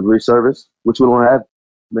 a delivery service, which we don't have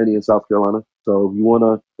many in South Carolina. So if you want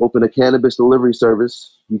to open a cannabis delivery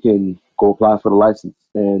service, you can go apply for the license,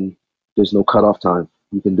 and there's no cutoff time.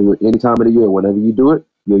 You can do it any time of the year. Whenever you do it,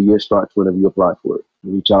 your year starts whenever you apply for it.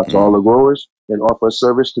 You reach out to all the growers and offer a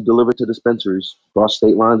service to deliver to dispensaries across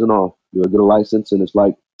state lines and all. You'll get a license, and it's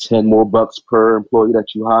like 10 more bucks per employee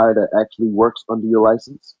that you hire that actually works under your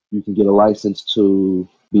license. You can get a license to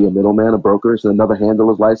be a middleman, a broker. It's another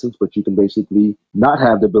handler's license, but you can basically not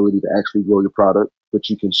have the ability to actually grow your product, but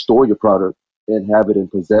you can store your product and have it and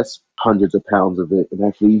possess hundreds of pounds of it and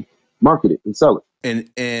actually market it and sell it.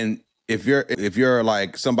 And if you're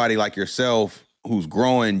like somebody like yourself who's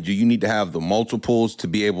growing, do you need to have the multiples to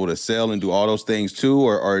be able to sell and do all those things too,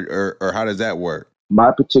 or how does that work?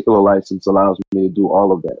 My particular license allows me to do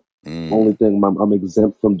all of that. Only thing I'm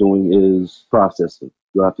exempt from doing is processing.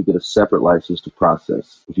 You'll have to get a separate license to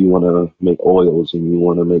process. If you want to make oils and you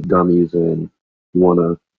want to make gummies and you want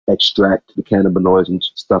to extract the cannabinoids and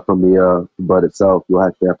stuff from the bud itself, you'll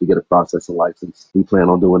have to get a processing license. We plan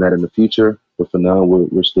on doing that in the future, but for now,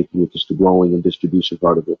 we're sticking with just the growing and distribution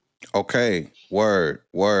part of it. Okay, word.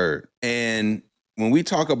 And when we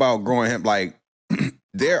talk about growing hemp, like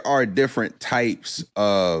there are different types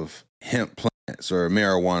of hemp plants or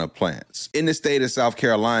marijuana plants in the state of South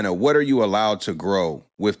Carolina. What are you allowed to grow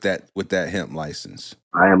with that hemp license?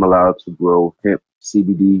 I am allowed to grow hemp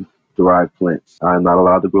CBD derived plants. I'm not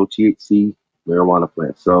allowed to grow THC marijuana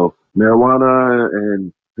plants. So marijuana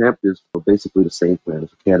and hemp is basically the same plant.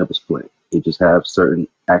 It's a cannabis plant. It just have certain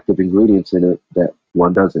active ingredients in it that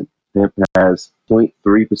one doesn't. Hemp has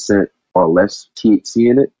 0.3% or less THC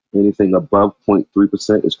in it. Anything above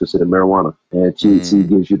 0.3% is considered marijuana. And THC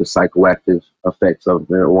gives you the psychoactive effects of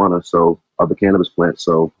marijuana, so of the cannabis plant.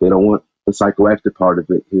 So they don't want the psychoactive part of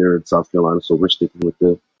it here in South Carolina, so we're sticking with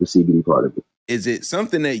the CBD part of it. Is it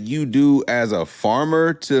something that you do as a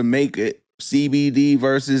farmer to make it CBD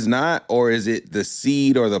versus not, or is it the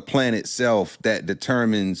seed or the plant itself that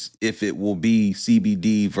determines if it will be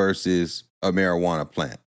CBD versus a marijuana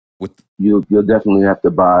plant? You'll definitely have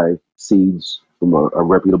to buy seeds from a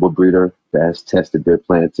reputable breeder that has tested their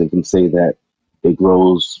plants and can say that it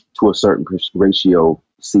grows to a certain ratio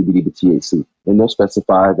CBD to THC. And they'll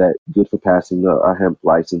specify that good for passing a hemp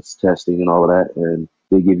license testing and all of that. And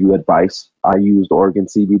they give you advice. I used Oregon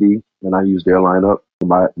CBD and I use their lineup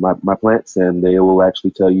for my plants, and they will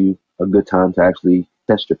actually tell you a good time to actually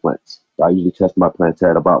test your plants. So I usually test my plants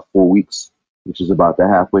at about 4 weeks, which is about the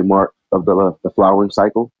halfway mark of the flowering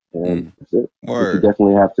cycle. And that's it. But you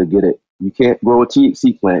definitely have to get it. You can't grow a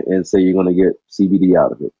THC plant and say you're going to get CBD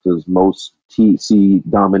out of it, because most THC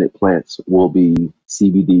dominant plants will be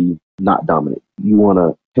CBD not dominant. You want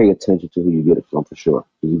to pay attention to who you get it from for sure.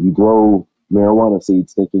 Because if you grow marijuana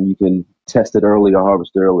seeds thinking you can test it early or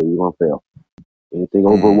harvest it early, you're going to fail. Anything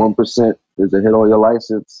over 1% is a hit on your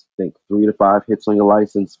license. I think 3 to 5 hits on your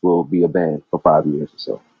license will be a ban for 5 years or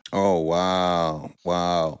so. Oh,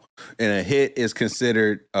 wow. And a hit is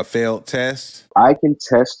considered a failed test? I can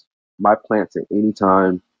test my plants at any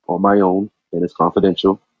time on my own, and it's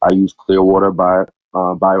confidential. I use Clearwater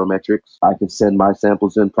Biometrics. I can send my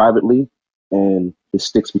samples in privately, and it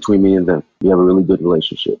sticks between me and them. We have a really good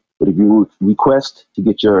relationship. But if you request to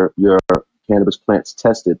get your cannabis plants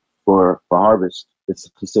tested for harvest, it's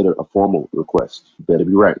considered a formal request. You better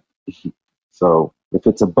be right. So if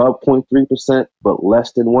it's above 0.3% but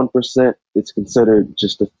less than 1%, it's considered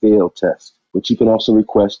just a failed test. But you can also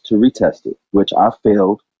request to retest it, which I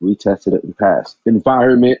failed, retested it, and passed.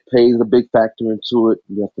 Environment plays a big factor into it.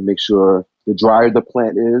 You have to make sure the drier the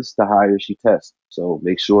plant is, the higher she tests. So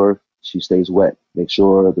make sure she stays wet. Make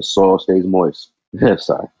sure the soil stays moist.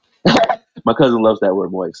 Sorry. My cousin loves that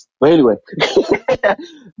word, moist. But anyway,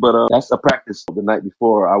 that's a practice. The night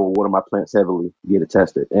before, I will water my plants heavily, get it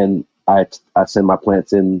tested. And I send my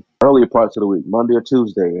plants in earlier parts of the week, Monday or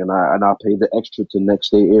Tuesday, and I'll pay the extra to next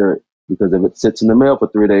day air it. Because if it sits in the mail for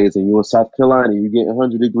 3 days and you're in South Carolina, you get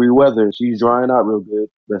 100-degree weather, and she's drying out real good,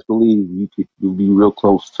 best believe you'll be real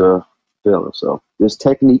close to failing. So there's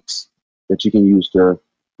techniques that you can use to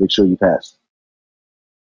make sure you pass.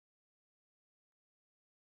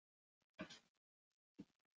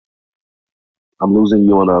 I'm losing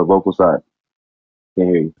you on the vocal side. Can't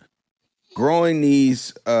hear you. Growing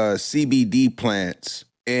these CBD plants,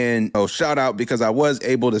 and shout out because I was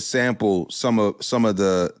able to sample some of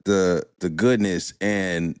the goodness,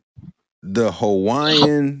 and the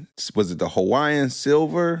Hawaiian, was it the Hawaiian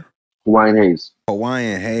Silver? Hawaiian Haze.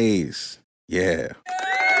 Hawaiian Haze. Yeah.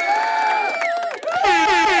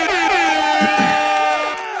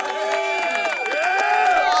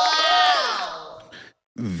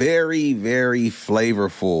 very, very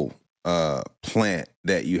flavorful plant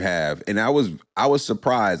that you have. And I was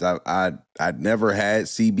surprised. I'd never had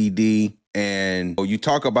CBD. And you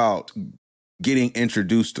talk about getting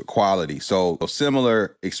introduced to quality. So a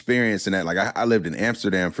similar experience in that, like I lived in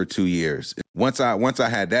Amsterdam for 2 years. Once I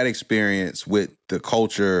had that experience with the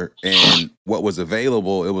culture and what was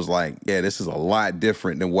available, it was like, yeah, this is a lot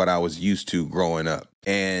different than what I was used to growing up.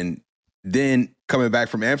 And then coming back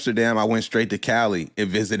from Amsterdam, I went straight to Cali and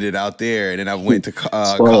visited out there. And then I went to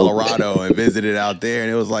Colorado and visited out there.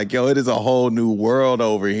 And it was like, yo, it is a whole new world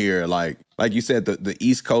over here. Like you said, the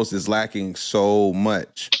East Coast is lacking so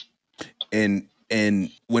much. And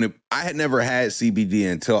when I had never had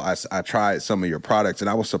CBD until I tried some of your products, and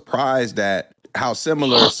I was surprised at how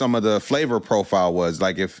similar some of the flavor profile was.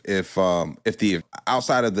 Like if the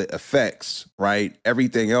outside of the effects, right,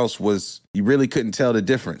 everything else was, you really couldn't tell the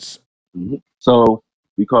difference. Mm-hmm. So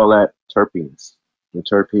we call that terpenes. The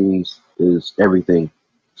terpenes is everything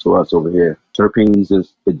to us over here. Terpenes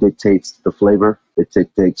it dictates the flavor, it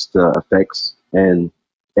dictates the effects, and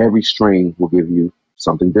every strain will give you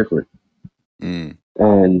something different.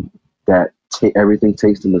 And that everything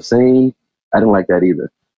tasting the same, I didn't like that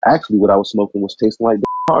either. Actually, what I was smoking was tasting like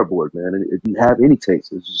cardboard, man. It didn't have any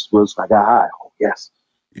taste. It just was, I got high. Oh, yes.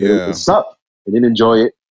 Yeah. It sucked. I didn't enjoy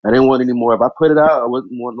it. I didn't want any more. If I put it out, I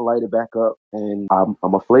wasn't wanting to light it back up. And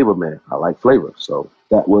I'm a flavor man. I like flavor. So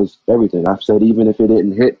that was everything. I've said even if it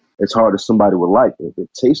didn't hit as hard as somebody would like it, if it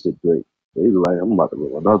tasted great, they'd be like, I'm about to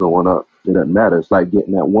roll another one up. It doesn't matter. It's like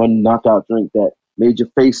getting that one knockout drink that made your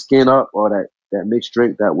face skin up, or that mixed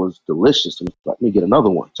drink that was delicious. And let me get another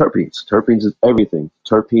one. Terpenes is everything.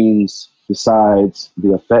 Terpenes decides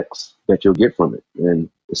the effects that you'll get from it. And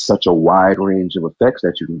it's such a wide range of effects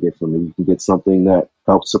that you can get from it. You can get something that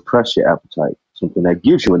helps suppress your appetite, something that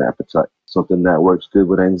gives you an appetite, something that works good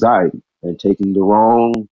with anxiety. And taking the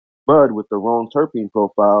wrong bud with the wrong terpene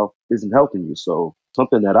profile isn't helping you. So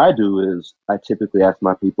something that I do is I typically ask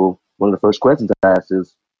my people, one of the first questions I ask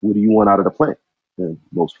is, what do you want out of the plant? And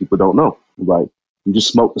most people don't know. Like, you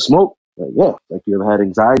just smoke the smoke? Like, yeah. Like, you ever had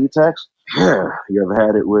anxiety attacks? Yeah. You ever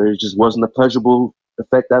had it where it just wasn't a pleasurable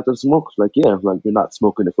effect after the smoke? It's like, yeah, like you're not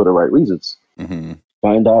smoking it for the right reasons. Mm-hmm.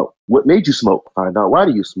 Find out what made you smoke. Find out why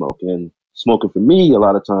do you smoke. And smoking for me a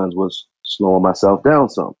lot of times was slowing myself down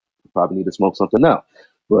some. Probably need to smoke something now.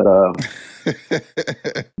 But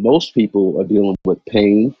most people are dealing with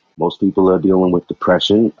pain. Most people are dealing with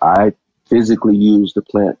depression. I physically used the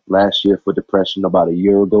plant last year for depression about a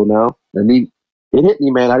year ago now. And it hit me,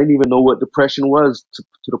 man. I didn't even know what depression was to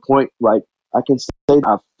the point, like, I can say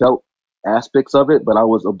I felt aspects of it, but I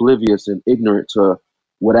was oblivious and ignorant to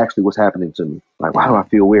what actually was happening to me. Like, why do I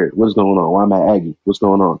feel weird? What's going on? Why am I aggy? What's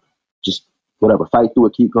going on? Just whatever, fight through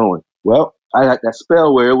it, keep going. Well, I had that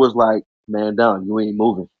spell where it was like, man down, you ain't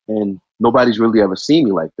moving. And nobody's really ever seen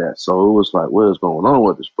me like that. So it was like, what is going on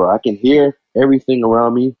with this, bro? I can hear everything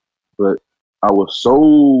around me, but I was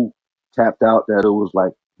so tapped out that it was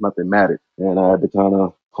like nothing mattered. And I had to kind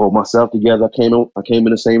of hold myself together. I came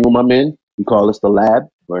in the same room I'm in. We call this the lab,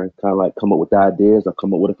 where I kind of like come up with the ideas. I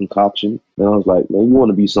come up with a concoction. And I was like, man, you want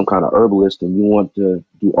to be some kind of herbalist and you want to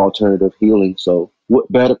do alternative healing. So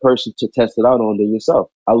what better person to test it out on than yourself?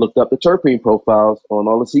 I looked up the terpene profiles on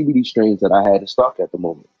all the CBD strains that I had in stock at the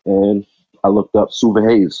moment. And I looked up Suva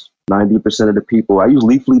Haze. 90% of the people, I use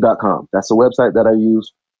leafly.com. That's a website that I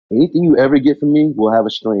use. Anything you ever get from me will have a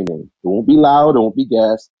strain name. It won't be loud. It won't be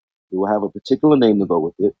gas. It will have a particular name to go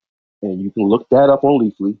with it. And you can look that up on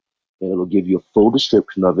Leafly, and it'll give you a full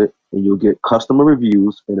description of it. And you'll get customer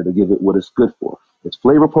reviews, and it'll give it what it's good for. Its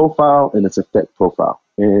flavor profile and its effect profile.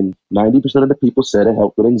 And 90% of the people said it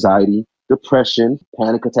helped with anxiety, depression,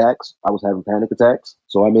 panic attacks. I was having panic attacks.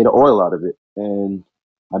 So I made an oil out of it. And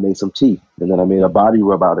I made some tea. And then I made a body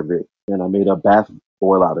rub out of it. And I made a bath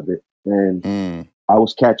oil out of it. And I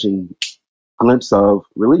was catching glimpse of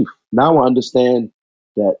relief. Now I understand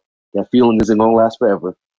that that feeling isn't going to last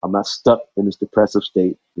forever. I'm not stuck in this depressive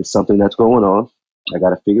state. It's something that's going on. I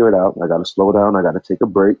got to figure it out. I got to slow down. I got to take a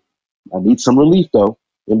break. I need some relief, though,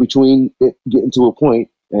 in between it getting to a point,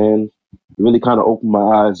 and it really kind of opened my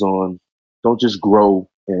eyes on don't just grow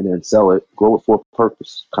and then sell it. Grow it for a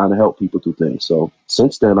purpose, kind of help people through things. So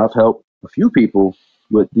since then, I've helped a few people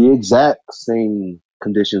with the exact same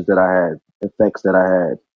conditions that I had, effects that I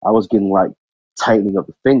had. I was getting like tightening of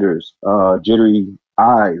the fingers, jittery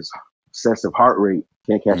eyes, excessive heart rate,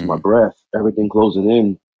 can't catch my breath, everything closing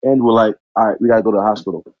in. And we're like, all right, we got to go to the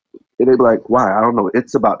hospital. And they'd be like, why? I don't know.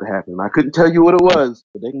 It's about to happen. I couldn't tell you what it was,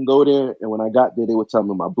 but they can go there. And when I got there, they would tell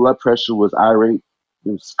me my blood pressure was irate.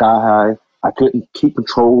 It was sky high. I couldn't keep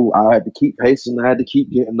control. I had to keep pacing. I had to keep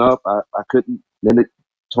getting up. I couldn't. Then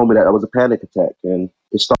told me that it was a panic attack, and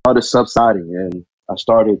it started subsiding, and I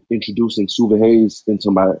started introducing Suvahaze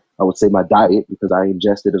into I would say my diet, because I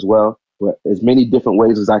ingest it as well. But as many different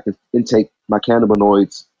ways as I can intake my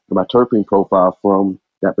cannabinoids and my terpene profile from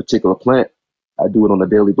that particular plant, I do it on a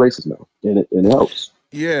daily basis now, and it helps.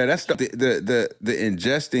 Yeah, that's the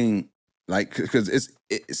ingesting, like, because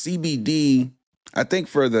CBD. I think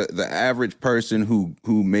for the average person who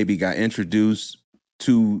maybe got introduced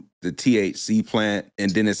to the THC plant,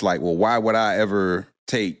 and then it's like, well, why would I ever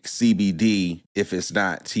take CBD if it's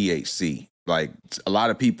not THC? Like, a lot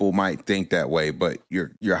of people might think that way, but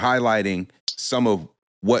you're highlighting some of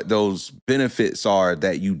what those benefits are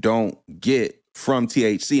that you don't get from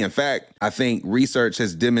THC. In fact, I think research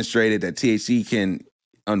has demonstrated that THC can,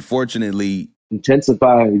 unfortunately,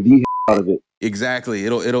 intensify the out of it. Exactly.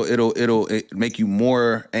 It'll make you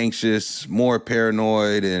more anxious, more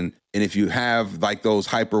paranoid, and if you have like those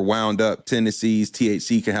hyper wound up tendencies,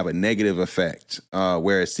 THC can have a negative effect.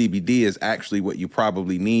 Whereas CBD is actually what you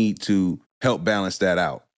probably need to help balance that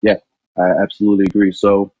out. Yeah, I absolutely agree.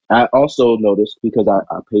 So I also noticed, because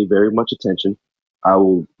I pay very much attention, I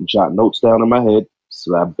will jot notes down in my head.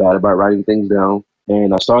 So I'm bad about writing things down,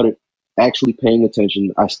 and I started actually paying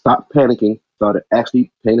attention. I stopped panicking. Started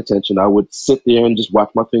actually paying attention. I would sit there and just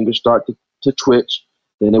watch my fingers start to twitch.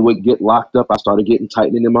 Then it would get locked up. I started getting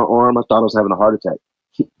tightening in my arm. I thought I was having a heart attack.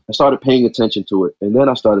 I started paying attention to it. And then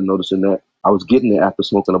I started noticing that I was getting it after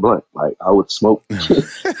smoking a blunt. Like, I would smoke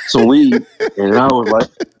some weed, and I was like,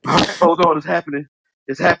 hold on, it's happening.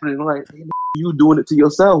 It's happening. I'm like, hey, you doing it to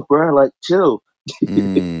yourself, bro. Like, chill.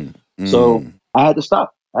 So I had to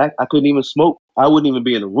stop. I couldn't even smoke. I wouldn't even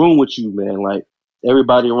be in the room with you, man. Like,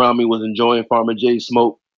 everybody around me was enjoying Farmer J's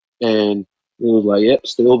smoke, and it was like, yep,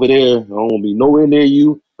 stay over there. I don't want to be nowhere near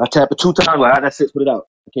you. I tap it 2 times, like, that's it, put it out.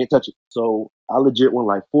 I can't touch it. So I legit went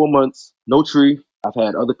like 4 months, no tree. I've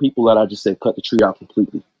had other people that I just said, cut the tree out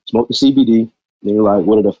completely. Smoke the CBD. And they're like,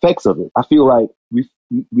 what are the effects of it? I feel like we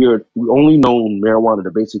only known marijuana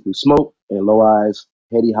to basically smoke and low eyes,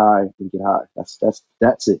 heady high, and get high.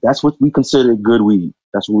 That's it. That's what we consider good weed.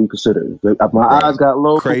 That's what we consider. If my eyes got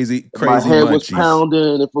low, crazy my head munchies. was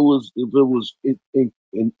pounding. If it was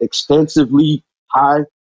extensively high,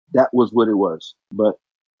 that was what it was. But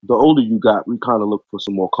the older you got, we kind of look for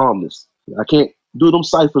some more calmness. I can't do them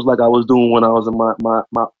ciphers like I was doing when I was in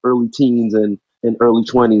my early teens and early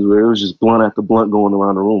 20s, where it was just blunt after blunt going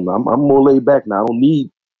around the room. I'm more laid back now. I don't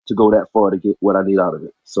need to go that far to get what I need out of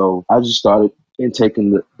it. So I just started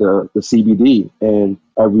intaking the CBD, and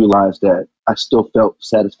I realized that I still felt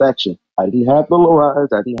satisfaction. I didn't have the low eyes,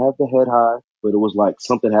 I didn't have the head high, but it was like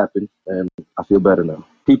something happened, and I feel better now.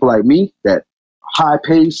 People like me, that high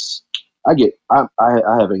pace, I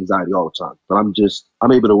have anxiety all the time, but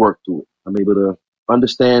I'm able to work through it. I'm able to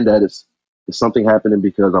understand that it's something happening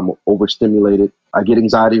because I'm overstimulated. I get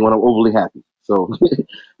anxiety when I'm overly happy. So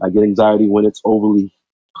I get anxiety when it's overly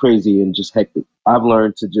crazy and just hectic. I've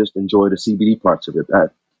learned to just enjoy the CBD parts of it.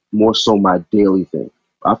 That more so my daily thing.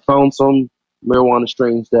 I found some marijuana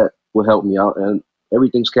strains that will help me out, and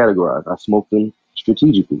everything's categorized. I smoke them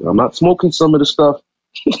strategically. I'm not smoking some of the stuff,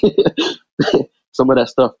 some of that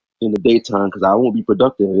stuff in the daytime, because I won't be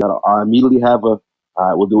productive. I immediately have all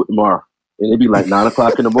right, we'll do it tomorrow. And it'd be like 9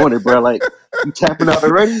 o'clock in the morning, bro. Like, you tapping out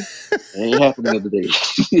already? It ain't happening in the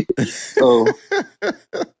day. So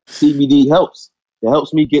CBD helps. It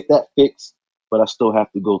helps me get that fix, but I still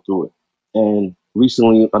have to go through it. And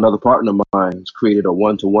recently, another partner of mine has created a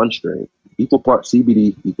 1-to-1 strain, equal parts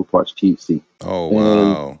CBD, equal parts THC. Oh,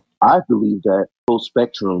 wow. And I believe that full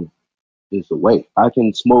spectrum is the way. I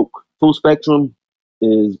can smoke. Full spectrum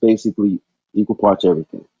is basically equal parts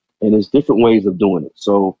everything. And there's different ways of doing it.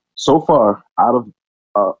 So far, out of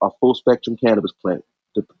a full spectrum cannabis plant,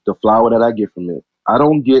 the flower that I get from it, I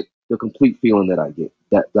don't get the complete feeling that I get.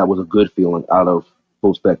 That was a good feeling out of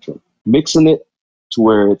full spectrum. Mixing it to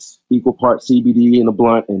where it's equal parts CBD in the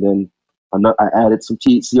blunt, and then I added some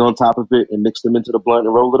THC on top of it and mixed them into the blunt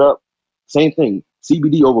and rolled it up. Same thing.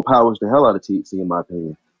 CBD overpowers the hell out of THC, in my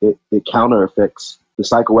opinion. It counter affects the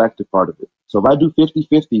psychoactive part of it. So if I do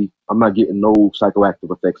 50-50, I'm not getting no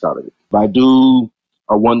psychoactive effects out of it. If I do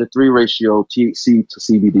a 1-to-3 ratio THC to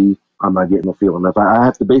CBD, I'm not getting no feeling. If I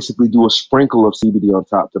have to basically do a sprinkle of CBD on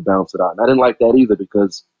top to balance it out. And I didn't like that either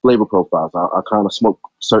because flavor profiles. I kind of smoke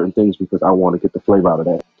certain things because I want to get the flavor out of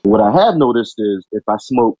that. What I have noticed is if I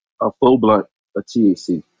smoke a full blunt of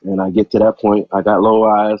THC and I get to that point, I got low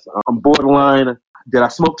eyes, I'm borderline. Did I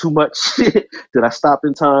smoke too much? Did I stop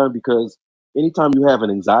in time? Because anytime you have an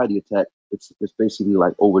anxiety attack, it's basically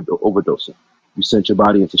like overdosing. You sent your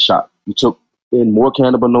body into shock. You took in more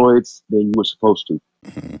cannabinoids than you were supposed to.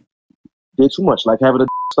 Did too much, like having a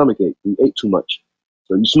stomach ache. You ate too much.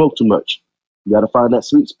 So you smoke too much. You got to find that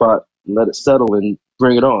sweet spot and let it settle and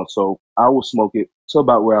bring it on. So I will smoke it to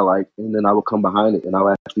about where I like, and then I will come behind it and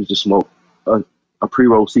I'll actually just smoke a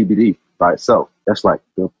pre-roll CBD by itself. That's like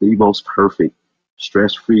the most perfect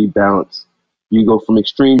stress-free balance. You go from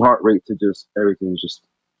extreme heart rate to just everything's just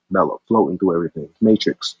mellow, floating through everything.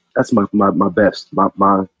 Matrix. That's my best, my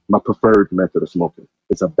preferred method of smoking.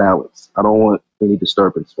 It's a balance. I don't want any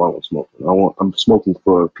disturbance while I'm smoking. I'm smoking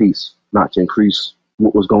for peace, not to increase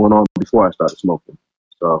what was going on before I started smoking.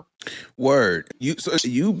 So, word. So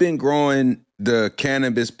you've been growing the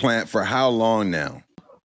cannabis plant for how long now?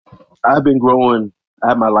 I've been growing. I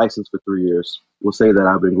have my license for 3 years. We'll say that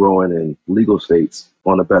I've been growing in legal states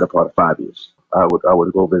on the better part of 5 years. I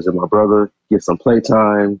would go visit my brother, get some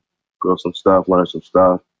playtime, grow some stuff, learn some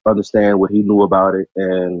stuff, understand what he knew about it.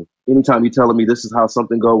 And anytime you're telling me this is how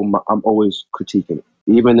something goes, I'm always critiquing it,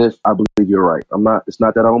 even if I believe you're right. It's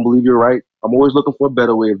not that I don't believe you're right. I'm always looking for a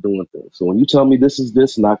better way of doing things. So when you tell me this is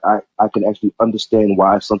this, and I can actually understand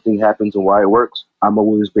why something happens and why it works, I'm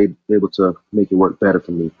always be able to make it work better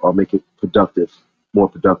for me or make it productive, more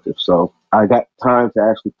productive. So I got time to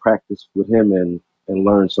actually practice with him and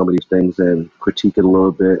learn some of these things and critique it a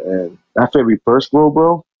little bit. And after every first grow,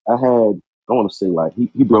 bro, I want to say like,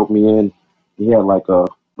 he broke me in. He had like a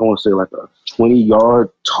 20-yard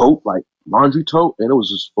tote, like laundry tote, and it was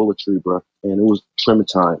just full of tree, bro. And it was trimming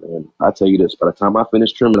time. And I tell you this, by the time I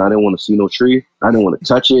finished trimming, I didn't want to see no tree. I didn't want to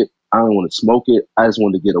touch it. I didn't want to smoke it. I just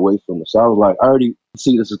wanted to get away from it. So I was like, I already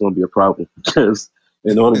see this is going to be a problem because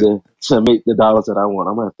in order to make the dollars that I want,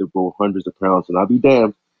 I'm going to have to grow hundreds of pounds. And I'll be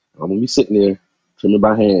damned. I'm going to be sitting there trimming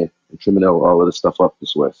by hand and trimming all of this stuff up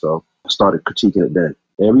this way. So I started critiquing it then.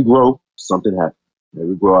 Every grow, something happened.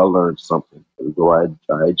 Every grow, I learned something. Every grow,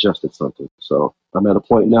 I adjusted something. So I'm at a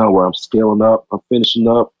point now where I'm scaling up. I'm finishing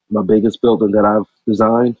up my biggest building that I've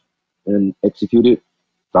designed and executed.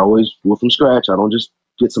 I always do it from scratch. I don't just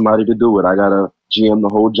get somebody to do it. I got to GM the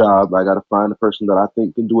whole job. I got to find the person that I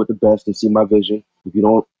think can do it the best and see my vision. If you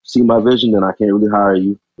don't see my vision, then I can't really hire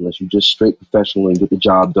you unless you just straight professional and get the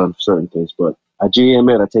job done for certain things. But I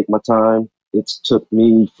GM it. I take my time. It's took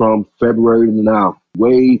me from February to now,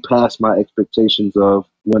 way past my expectations of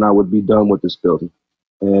when I would be done with this building.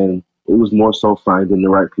 And it was more so finding the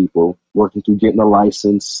right people, working through getting a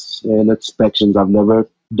license and inspections. I've never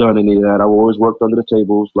done any of that. I've always worked under the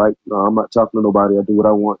tables. Like, no, I'm not talking to nobody. I do what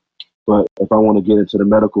I want. But if I want to get into the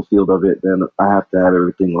medical field of it, then I have to have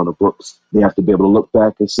everything on the books. They have to be able to look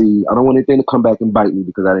back and see. I don't want anything to come back and bite me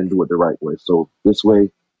because I didn't do it the right way. So this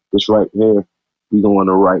way, this right here, we going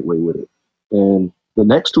the right way with it. And the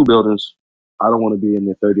next two buildings, I don't want to be in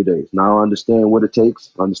there 30 days. Now I understand what it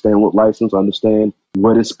takes. I understand what license. I understand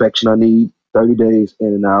what inspection I need. 30 days in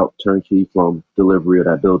and out, turnkey from delivery of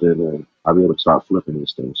that building, and I'll be able to start flipping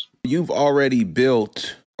these things. You've already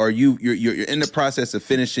built, or you're in the process of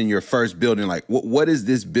finishing your first building. Like, what is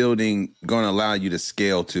this building going to allow you to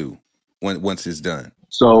scale to once it's done?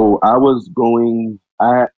 So I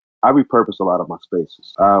repurposed a lot of my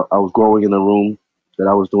spaces. I was growing in a room that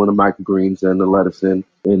I was doing the microgreens and the lettuce in,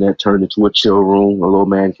 and that turned into a chill room, a little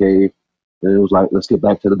man cave. And it was like, let's get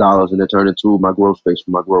back to the dollars, and it turned into my grow space for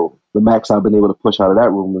my grow. The max I've been able to push out of that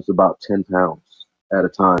room is about 10 pounds at a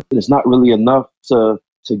time. And it's not really enough to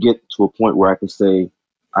get to a point where I can say,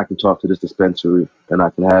 I can talk to this dispensary and I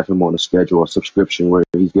can have him on a schedule, a subscription where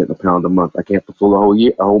he's getting £1 a month. I can't fulfill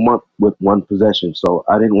a whole month with one possession. So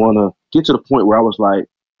I didn't want to get to the point where I was like,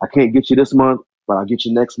 I can't get you this month, but I'll get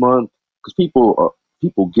you next month. Because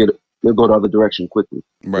people get it. They'll go the other direction quickly.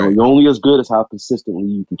 Right. So you're only as good as how consistently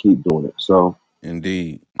you can keep doing it. So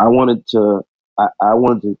indeed, I wanted to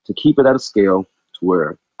keep it at a scale to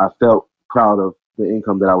where I felt proud of the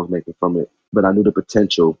income that I was making from it, but I knew the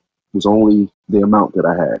potential was only the amount that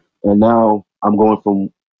I had. And now I'm going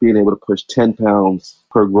from being able to push 10 pounds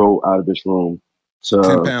per grow out of this room to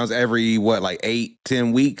 10 pounds every,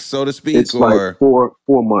 8-10 weeks, so to speak? It's like 4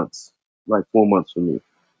 months, like 4 months for me.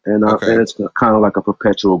 And it's kind of like a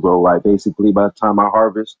perpetual grow. Like basically by the time I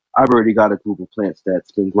harvest, I've already got a group of plants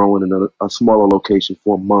that's been growing in a smaller location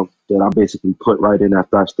for a month that I basically put right in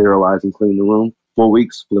after I sterilize and clean the room. 4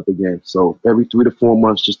 weeks, flip again. So every 3 to 4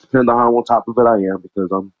 months, just depend on how on top of it I am,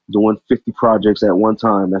 because I'm doing 50 projects at one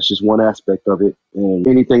time. That's just one aspect of it. And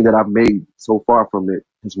anything that I've made so far from it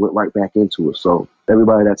has went right back into it. So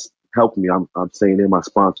everybody that's helped me, I'm saying they're my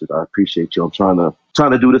sponsors. I appreciate you. I'm trying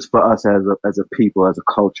to do this for us as a people, as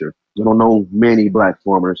a culture. I don't know many black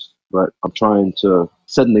farmers, but I'm trying to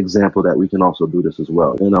set an example that we can also do this as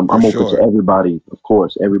well. And I'm open to everybody, of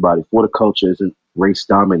course, everybody. For the culture isn't race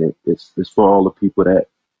dominant. It's for all the people that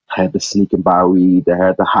had to sneak and buy weed, that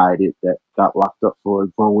had to hide it, that got locked up for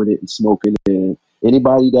growing it and smoking it. And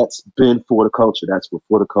anybody that's been for the culture, that's what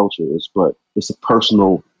for the culture is. But it's a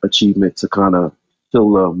personal achievement to kind of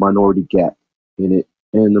fill a minority gap in it.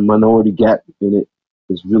 And the minority gap in it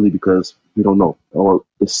is really because we don't know, or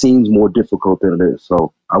it seems more difficult than it is.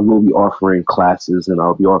 So I will be offering classes, and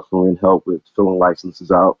I'll be offering help with filling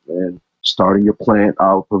licenses out and starting your plant.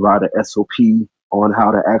 I'll provide an SOP on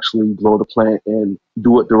how to actually grow the plant and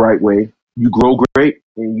do it the right way. You grow great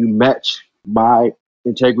and you match my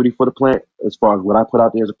integrity for the plant as far as what I put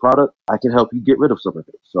out there as a product, I can help you get rid of some of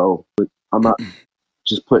it. So I'm not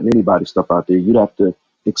just putting anybody's stuff out there. You'd have to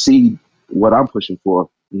exceed what I'm pushing for.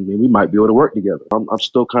 And we might be able to work together. I'm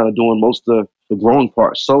still kind of doing most of the growing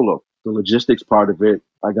part solo. The logistics part of it,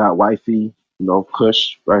 I got wifey,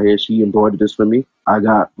 Kush right here. She embroidered this for me. I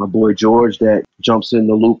got my boy George that jumps in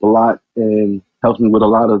the loop a lot and helps me with a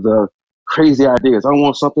lot of the crazy ideas. I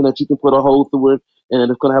want something that you can put a hole through it and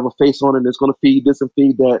it's going to have a face on it and it's going to feed this and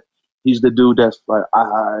feed that. He's the dude that's like, all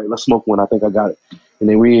right, let's smoke one. I think I got it. And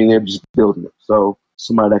then we in there just building it. So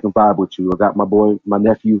somebody that can vibe with you. I got my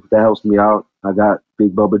nephew that helps me out. I got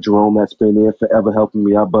Big Bubba Jerome that's been there forever helping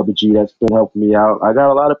me out. Bubba G that's been helping me out. I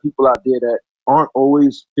got a lot of people out there that aren't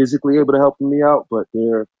always physically able to help me out, but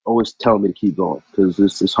they're always telling me to keep going because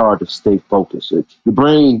it's hard to stay focused. Your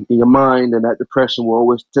brain and your mind and that depression will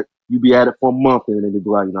always you be at it for a month and then you'll be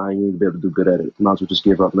like, nah, I ain't going to be able to do good at it. I might as well just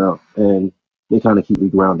give up now. And they kind of keep me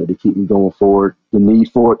grounded. They keep me going forward. The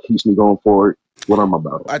need for it keeps me going forward. What I'm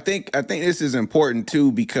about. I think this is important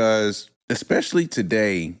too because especially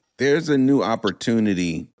today, there's a new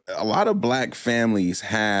opportunity. A lot of Black families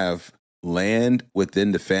have land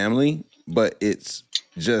within the family, but it's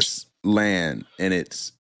just land and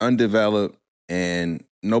it's undeveloped and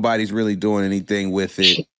nobody's really doing anything with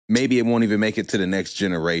it. Maybe it won't even make it to the next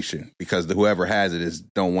generation because whoever has it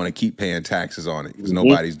don't want to keep paying taxes on it because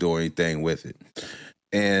nobody's doing anything with it.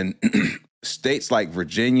 And states like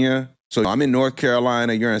Virginia, so I'm in North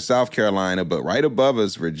Carolina, you're in South Carolina, but right above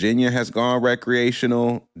us, Virginia has gone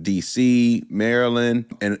recreational, DC,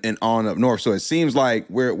 Maryland, and on up north. So it seems like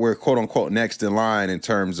we're quote unquote next in line in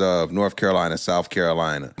terms of North Carolina, South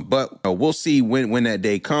Carolina. But we'll see when that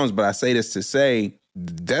day comes. But I say this to say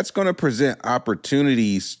that's going to present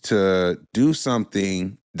opportunities to do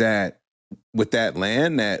something that with that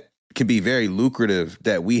land that can be very lucrative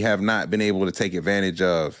that we have not been able to take advantage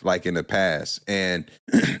of like in the past. And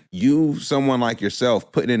you, someone like yourself,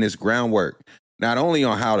 putting in this groundwork, not only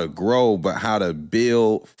on how to grow, but how to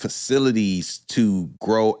build facilities to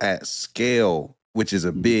grow at scale, which is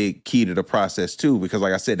a big key to the process too. Because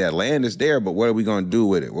like I said, that land is there, but what are we going to do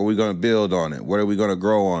with it? What are we going to build on it? What are we going to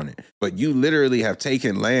grow on it? But you literally have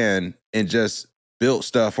taken land and just built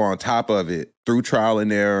stuff on top of it through trial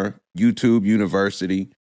and error, YouTube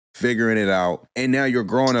University, figuring it out. And now you're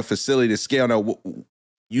growing a facility to scale. Now,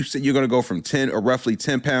 you said you're going to go from 10 or roughly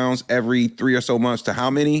 10 pounds every 3 or so months to how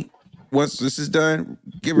many once this is done,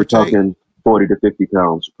 give or take? Talking 40 to 50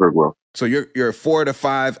 pounds per grow. So you're 4 to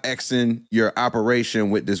 5xing your operation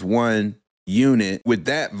with this one unit. With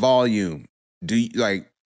that volume,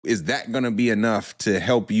 is that going to be enough to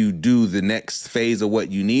help you do the next phase of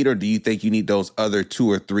what you need? Or do you think you need those other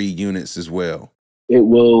 2 or 3 units as well? It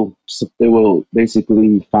will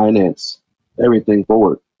basically finance everything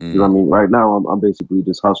forward. You know what I mean? Right now, I'm basically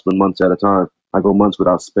just hustling months at a time. I go months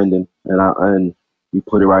without spending, and we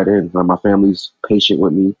put it right in. My family's patient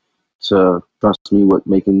with me to trust me with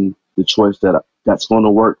making the choice that's going to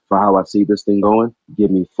work for how I see this thing going. Give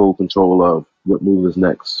me full control of what move is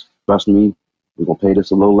next. Trust me, we're going to pay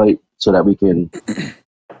this a little late so that we can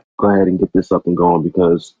go ahead and get this up and going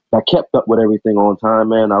because if I kept up with everything on time,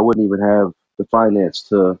 man, I wouldn't even have the finance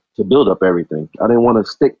to build up everything. I didn't want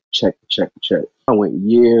to stick check. I went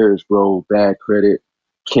years, bro, bad credit,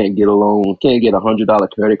 can't get a loan, can't get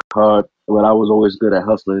 $100 credit card, but I was always good at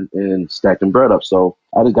hustling and stacking bread up. So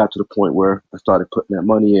I just got to the point where I started putting that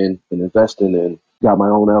money in and investing and got my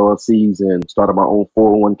own LLCs and started my own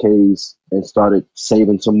 401ks and started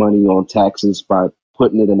saving some money on taxes by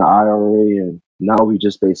putting it in the IRA. And now we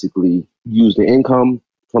just basically use the income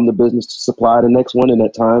from the business to supply the next one. And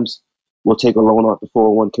at times we'll take a loan off the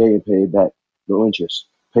 401k and pay it back, no interest.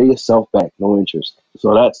 Pay yourself back, no interest.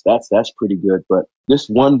 So that's pretty good. But this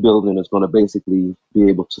one building is going to basically be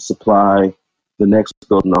able to supply the next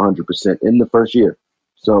building 100% in the first year.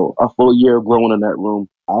 So a full year of growing in that room,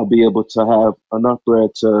 I'll be able to have enough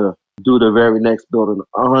bread to do the very next building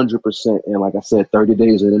 100%. And like I said, 30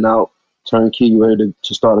 days in and out, turnkey, ready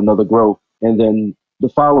to start another growth. And then the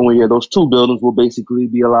following year, those 2 buildings will basically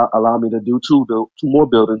be allow me to do two more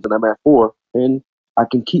buildings, and I'm at 4. And I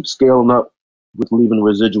can keep scaling up with leaving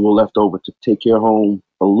residual left over to take care of home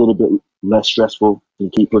a little bit less stressful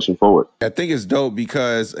and keep pushing forward. I think it's dope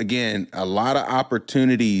because, again, a lot of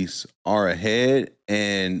opportunities are ahead,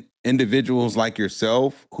 and individuals like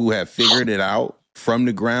yourself who have figured it out from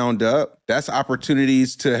the ground up, that's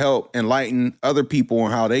opportunities to help enlighten other people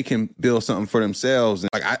on how they can build something for themselves. And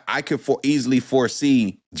like I could easily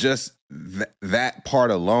foresee just that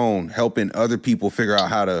part alone helping other people figure out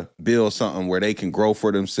how to build something where they can grow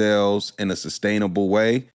for themselves in a sustainable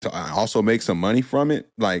way to also make some money from it.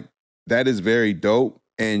 Like, that is very dope,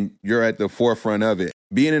 and you're at the forefront of it.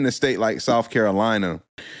 Being in a state like South Carolina,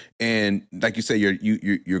 and like you say,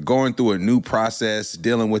 you're going through a new process,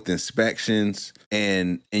 dealing with inspections,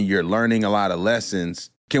 and you're learning a lot of lessons.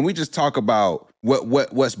 Can we just talk about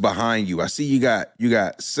what's behind you? I see you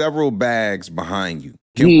got several bags behind you.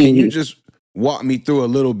 Can you just walk me through a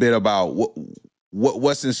little bit about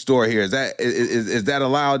what's in store here? Is that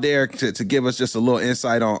allowed there to give us just a little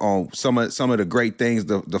insight on some of the great things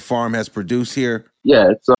the farm has produced here?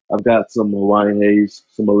 Yeah, I've got some Hawaiian Haze,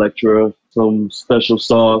 some Electra, some Special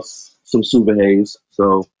Sauce, some Suva Haze.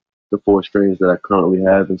 So the 4 strains that I currently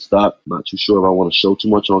have in stock. Not too sure if I want to show too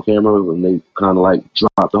much on camera when they kind of like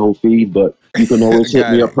drop the whole feed, but you can always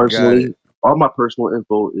hit me up personally. All my personal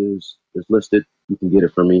info is listed. You can get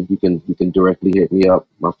it from me. You can directly hit me up.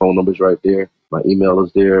 My phone number is right there. My email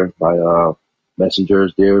is there. My messenger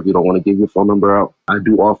is there if you don't want to give your phone number out. I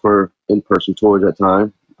do offer in-person tours at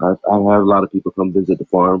times. I have a lot of people come visit the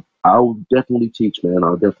farm. I'll definitely teach, man.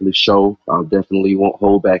 I'll definitely show. I'll definitely won't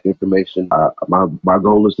hold back information. My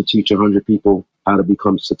goal is to teach 100 people how to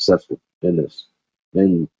become successful in this.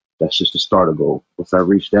 And that's just a starter goal. Once I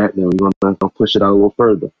reach that, then we're gonna push it out a little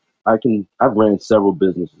further. I've ran several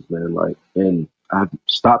businesses, man, and I've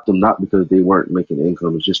stopped them not because they weren't making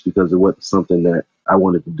income. It's just because it wasn't something that I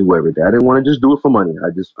wanted to do every day. I didn't want to just do it for money. I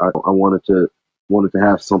wanted to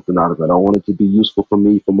have something out of it. I wanted to be useful for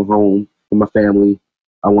me, for my home, for my family.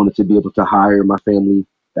 I wanted to be able to hire my family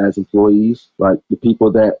as employees. Like, the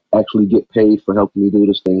people that actually get paid for helping me do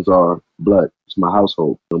these things are blood. It's my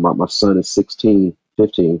household. My son is 16,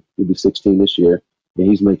 15. He'll be 16 this year, and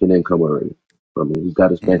he's making income already. I mean, he's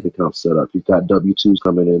got his bank account set up. He's got W-2s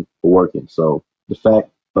coming in for working. So the fact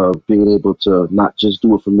of being able to not just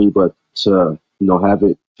do it for me, but to have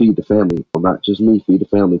it feed the family, well, not just me, feed the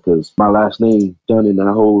family, because my last name Dunning,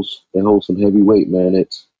 that holds some heavy weight, man.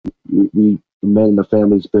 It's we the men in the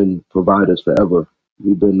family's been providers forever.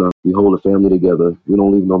 We hold the family together. We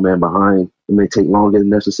don't leave no man behind. It may take longer than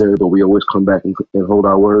necessary, but we always come back and hold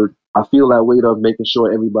our word. I feel that weight of making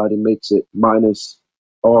sure everybody makes it, minus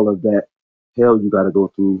all of that hell you got to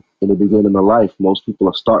go through in the beginning of life. Most people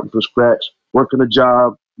are starting from scratch, working a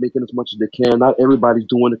job, making as much as they can. Not everybody's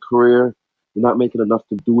doing a career. You're not making enough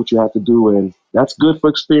to do what you have to do, and that's good for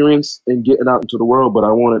experience and getting out into the world. But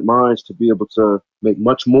I wanted mine to be able to make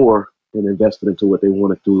much more and invest it into what they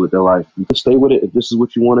want to do with their life. You can stay with it if this is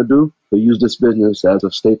what you want to do, but use this business as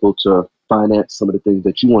a staple to finance some of the things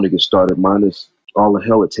that you want to get started, minus all the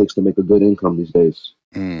hell it takes to make a good income these days.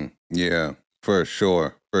 Yeah, for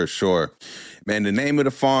sure. For sure. Man, the name of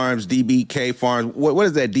the farms, DBK Farms, what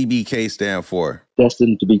does that DBK stand for?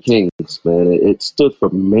 Destined to be Kings, man. It stood for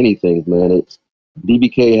many things, man.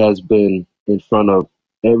 DBK has been in front of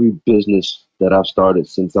every business that I've started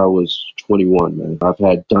since I was 21, man. I've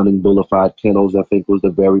had Dunning Boulevard Kennels, I think was the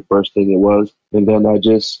very first thing it was. And then I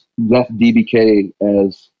just left DBK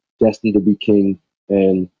as Destined to be King,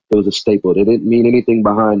 and it was a staple. It didn't mean anything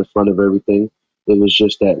behind the front of everything. It was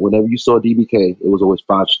just that whenever you saw DBK, it was always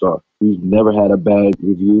 5-star. We've never had a bad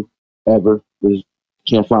review, ever.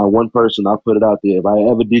 Can't find one person, I'll put it out there. If I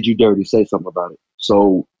ever did you dirty, say something about it.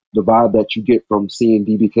 So the vibe that you get from seeing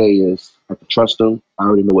DBK is, I can trust them. I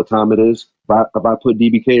already know what time it is. If I put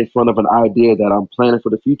DBK in front of an idea that I'm planning for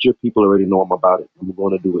the future, people already know I'm about it. I'm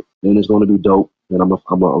going to do it. And it's going to be dope. And I'm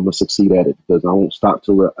going to succeed at it, because I won't stop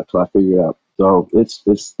till I figure it out. So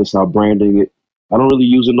it's our branding. I don't really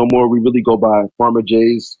use it no more. We really go by Farmer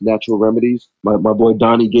J's Natural Remedies. My boy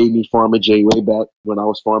Donnie gave me Farmer J way back when I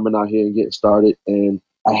was farming out here and getting started, and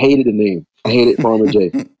I hated the name. I hated Farmer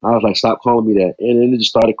J. I was like, stop calling me that. And then it just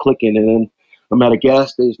started clicking, and then I'm at a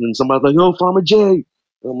gas station, and somebody's like, yo, Farmer J. And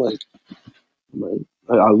I'm like,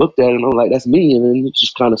 I looked at it, and I'm like, that's me, and then it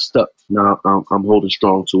just kind of stuck. Now I'm holding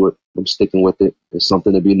strong to it. I'm sticking with it. It's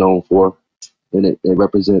something to be known for, and it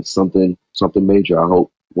represents something major, I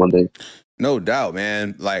hope, one day. No doubt,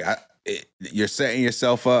 man. Like, you're setting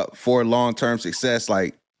yourself up for long-term success.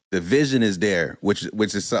 Like, the vision is there, which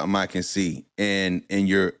is something I can see, and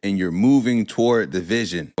you're moving toward the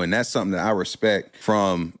vision, and that's something that I respect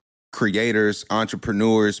from creators,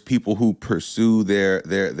 entrepreneurs, people who pursue their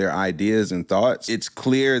ideas and thoughts, it's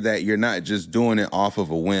clear that you're not just doing it off of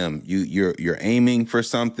a whim. You're aiming for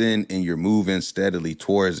something and you're moving steadily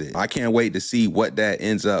towards it. I can't wait to see what that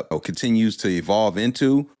ends up or continues to evolve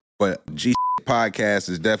into. But G Podcast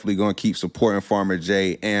is definitely going to keep supporting Farmer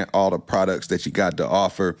Jay and all the products that you got to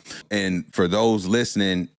offer. And for those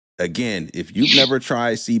listening, again, if you've never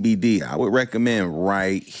tried CBD, I would recommend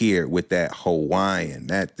right here with that Hawaiian.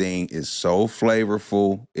 That thing is so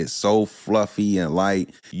flavorful. It's so fluffy and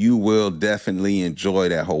light. You will definitely enjoy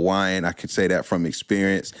that Hawaiian. I could say that from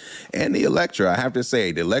experience. And the Electra, I have to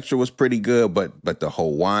say, the Electra was pretty good, but the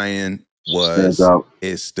Hawaiian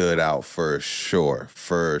stood out for sure.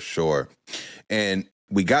 And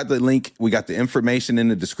we got the link, we got the information in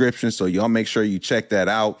the description, so y'all make sure you check that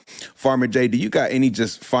out. Farmer Jay, do you got any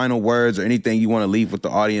just final words or anything you want to leave with the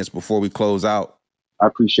audience before we close out? I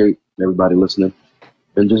appreciate everybody listening,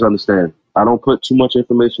 and just understand, I don't put too much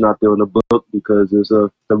information out there in the book because there's a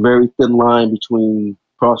very thin line between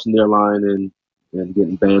crossing their line and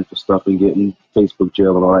getting banned for stuff and getting Facebook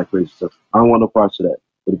jail and all that crazy stuff. I don't want no parts of that.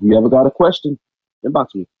 But if you ever got a question,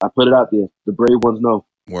 inbox me. I put it out there. The brave ones know.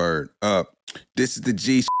 Word up. This is the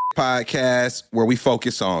G Podcast, where we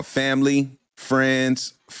focus on family,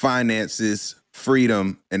 friends, finances,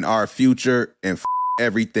 freedom, and our future, and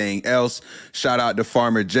everything else. Shout out to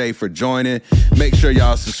Farmer Jay for joining. Make sure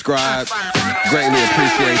y'all subscribe. Greatly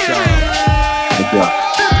appreciate y'all. Thank y'all.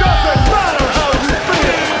 It doesn't matter how you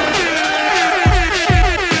feel.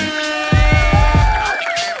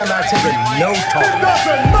 I'm not taking no talk. It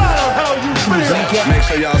doesn't matter how you feel. Make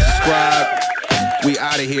sure y'all subscribe. We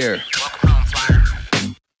out of here.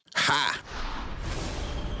 Ha.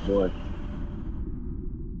 Boy.